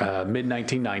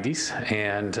mid-1990s,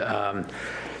 and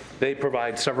they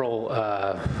provide several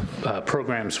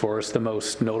programs for us, the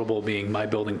most notable being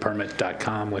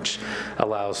mybuildingpermit.com, which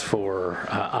allows for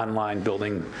online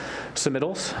building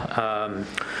submittals.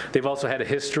 They've also had a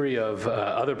history of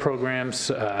other programs.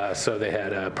 So they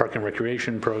had a park and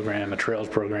recreation program, a trails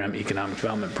program, economic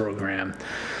development program.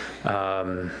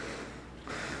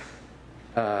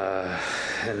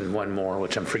 and one more,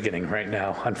 which I'm forgetting right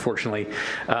now, unfortunately.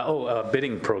 A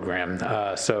bidding program.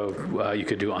 So you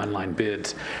could do online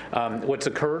bids. What's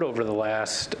occurred over the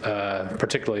last,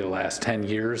 particularly the last 10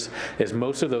 years, is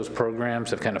most of those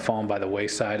programs have kind of fallen by the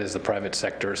wayside as the private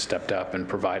sector has stepped up and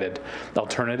provided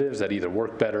alternatives that either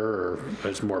work better or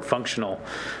is more functional.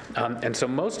 And so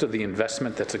most of the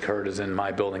investment that's occurred is in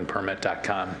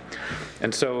mybuildingpermit.com.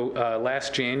 And so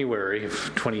last January,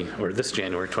 this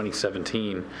January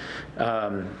 2017,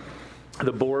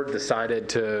 the board decided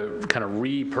to kind of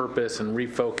repurpose and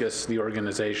refocus the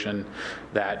organization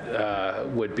that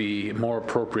would be more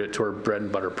appropriate to our bread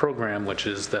and butter program, which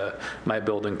is the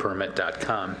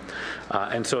mybuildingpermit.com.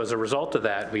 And so as a result of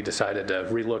that, we decided to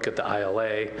relook at the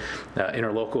ILA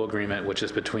Interlocal Agreement, which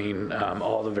is between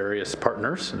all the various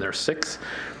partners, and there's 6,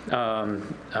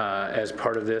 as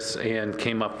part of this, and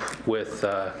came up with,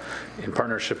 in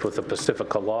partnership with the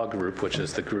Issaquah Law Group, which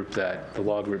is the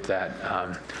law group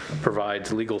that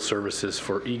provides legal services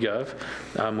for eGov.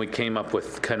 We came up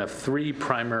with kind of 3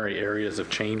 primary areas of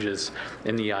changes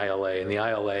in the ILA, and the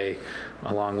ILA,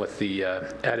 along with the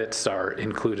edits, are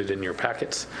included in your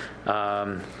packets.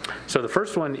 So the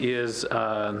first one is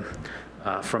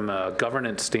from a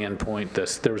governance standpoint,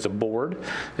 there was a board,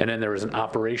 and then there was an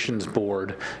operations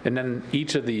board, and then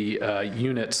each of the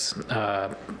units,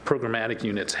 programmatic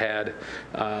units, had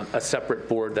a separate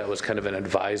board that was kind of an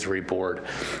advisory board.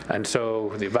 And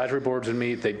so the advisory boards would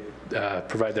meet, they'd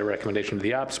provide their recommendation to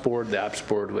the ops board. The ops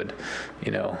board would,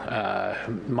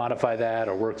 modify that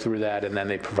or work through that, and then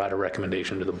they provide a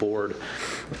recommendation to the board.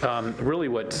 Really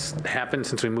what's happened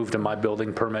since we moved to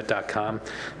mybuildingpermit.com,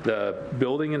 the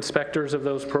building inspectors of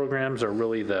those programs are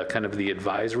really the kind of the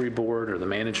advisory board or the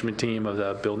management team of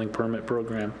the building permit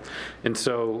program. And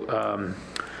so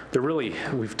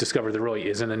we've discovered there really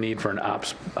isn't a need for an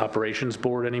operations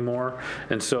board anymore.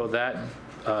 And so that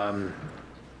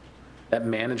that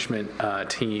management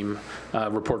team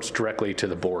reports directly to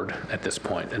the board at this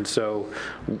point. And so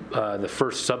the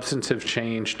first substantive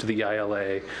change to the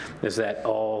ILA is that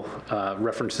all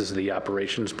references to the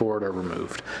operations board are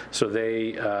removed. So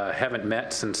they haven't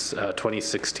met since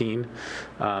 2016.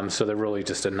 So they're really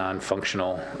just a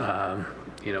non-functional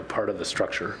part of the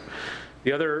structure.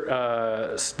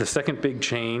 The second big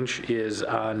change is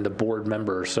on the board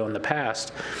members. So in the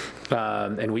past,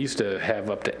 and we used to have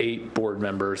up to 8 board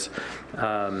members,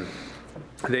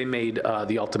 they made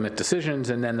the ultimate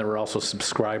decisions, and then there were also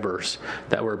subscribers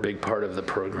that were a big part of the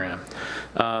program.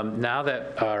 Now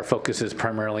that our focus is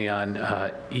primarily on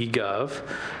eGov,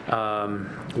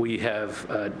 we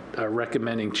are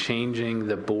recommending changing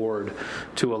the board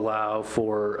to allow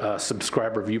for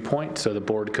subscriber viewpoint, so the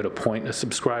board could appoint a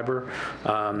subscriber,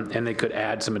 and they could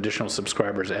add some additional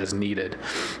subscribers as needed.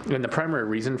 And the primary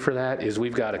reason for that is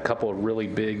we've got a couple of really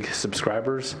big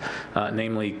subscribers,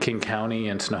 namely King County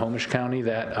and Sammamish County,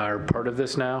 that are part of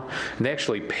this now, and they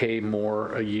actually pay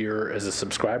more a year as a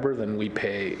subscriber than we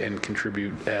pay and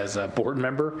contribute as a board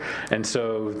member. And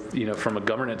so, from a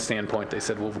governance standpoint, they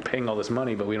said, well, we're paying all this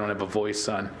money, but we don't have a voice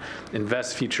on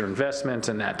future investments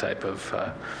and that type of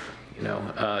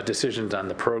decisions on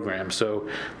the program. So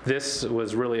this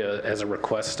was really as a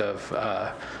request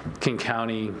of King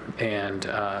County and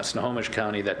Snohomish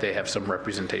County that they have some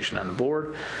representation on the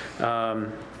board.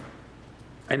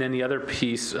 And then the other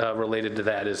piece related to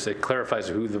that is it clarifies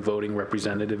who the voting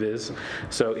representative is.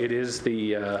 So it is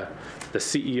the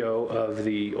CEO of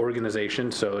the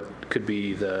organization, so it could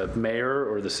be the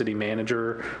mayor or the city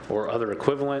manager or other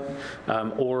equivalent,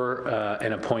 or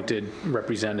an appointed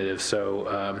representative,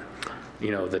 so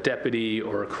the deputy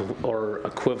or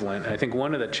equivalent. And I think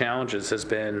one of the challenges has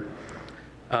been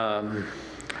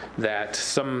that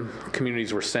some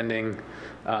communities were sending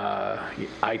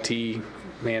IT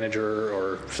manager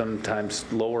or sometimes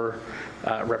lower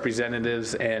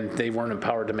representatives, and they weren't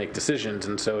empowered to make decisions,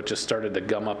 and so it just started to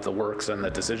gum up the works on the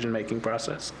decision-making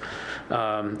process.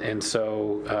 And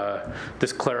so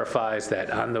this clarifies that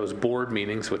on those board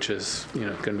meetings, which is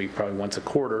going to be probably once a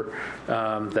quarter,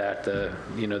 that the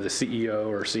CEO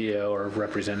or CEO or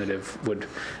representative would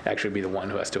actually be the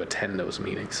one who has to attend those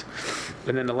meetings.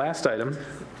 And then the last item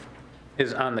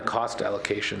is on the cost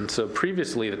allocation. So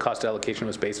previously, the cost allocation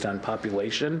was based on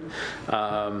population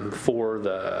for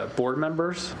the board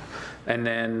members, and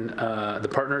then the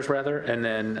partners rather, and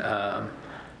then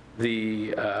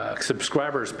the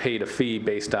subscribers paid a fee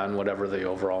based on whatever the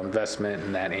overall investment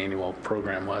in that annual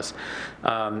program was.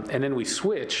 And then we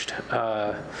switched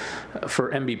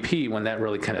for MVP, when that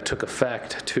really kind of took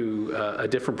effect, to a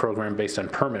different program based on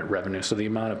permit revenue. So the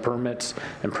amount of permits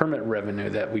and permit revenue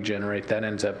that we generate, that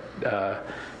ends up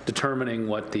determining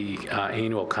what the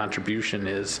annual contribution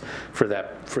is for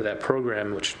that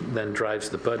program, which then drives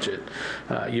the budget.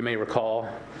 You may recall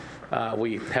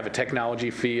we have a technology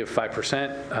fee of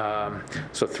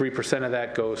 5%, so 3% of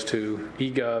that goes to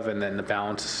eGov, and then the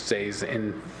balance stays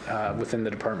within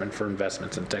the Department for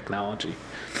Investments in Technology.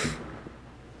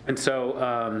 And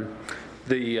so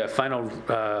the final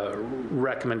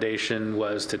recommendation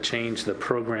was to change the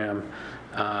program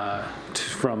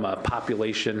from a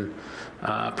population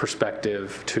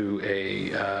perspective to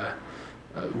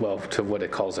to what it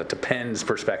calls a depends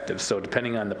perspective. So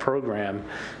depending on the program,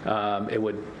 it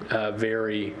would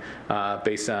vary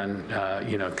based on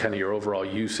kind of your overall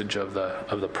usage of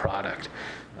the product.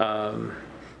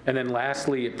 And then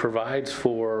lastly, it provides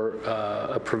for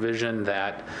a provision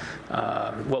that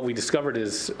what we discovered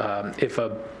is if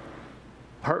a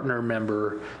partner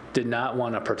member did not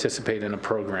want to participate in a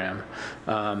program,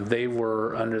 they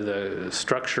were under the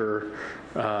structure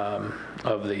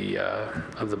of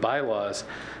the bylaws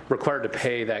required to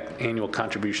pay that annual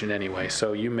contribution anyway.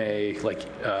 So you may, like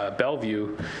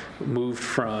Bellevue, moved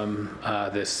from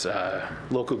this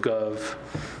local gov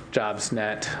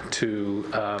JobsNet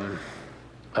to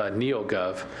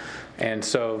NeoGov. And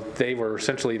so they were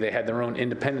essentially, they had their own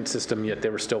independent system, yet they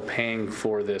were still paying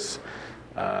for this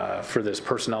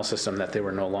personnel system that they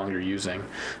were no longer using.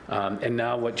 And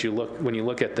now when you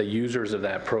look at the users of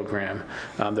that program,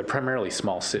 they're primarily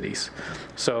small cities.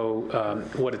 So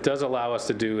what it does allow us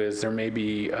to do is there may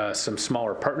be some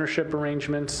smaller partnership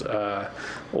arrangements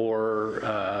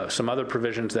or some other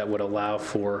provisions that would allow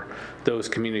for those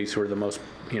communities who are the most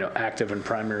active and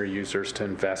primary users to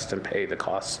invest and pay the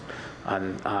costs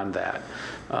on that.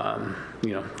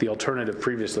 The alternative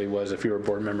previously was if you were a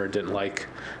board member and didn't like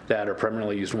that or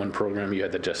primarily used one program, you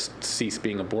had to just cease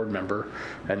being a board member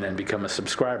and then become a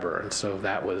subscriber. And so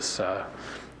that was,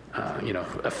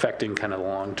 affecting kind of the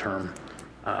long-term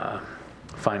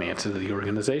finances of the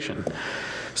organization.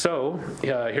 So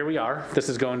here we are. This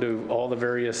is going to all the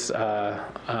various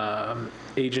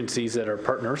agencies that are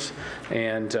partners,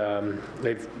 and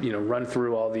they've run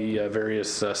through all the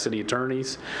various city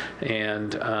attorneys,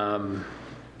 and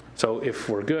so if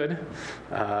we're good,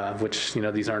 which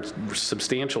these aren't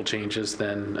substantial changes,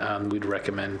 then we'd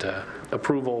recommend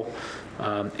approval.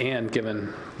 And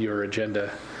given your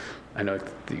agenda, I know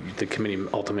the committee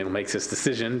ultimately makes this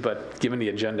decision, but given the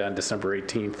agenda on December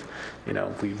 18th,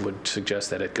 we would suggest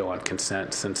that it go on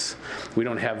consent, since we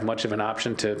don't have much of an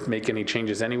option to make any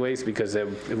changes anyways, because it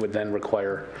would then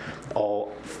require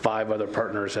all 5 other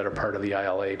partners that are part of the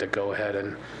ILA to go ahead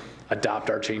and adopt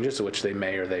our changes, which they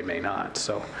may or they may not.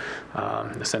 So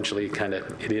essentially,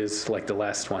 it is like the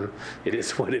last one. It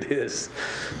is what it is,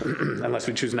 unless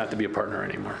we choose not to be a partner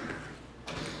anymore.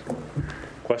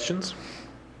 Questions?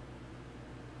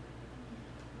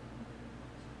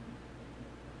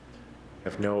 We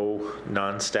have no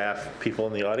non-staff people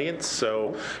in the audience,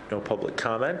 so no public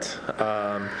comment.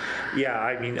 Yeah,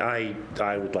 I mean, I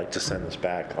would like to send this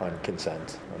back on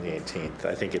consent on the 18th.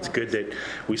 I think it's good that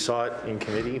we saw it in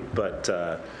committee, but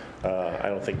I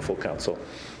don't think full council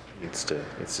needs to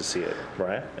see it.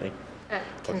 Mariah,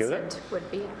 Consent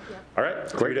would be, yeah. All right,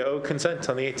 3-0 consent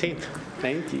on the 18th.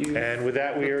 Thank you. And with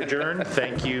that, we are adjourned.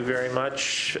 Thank you very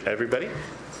much, everybody.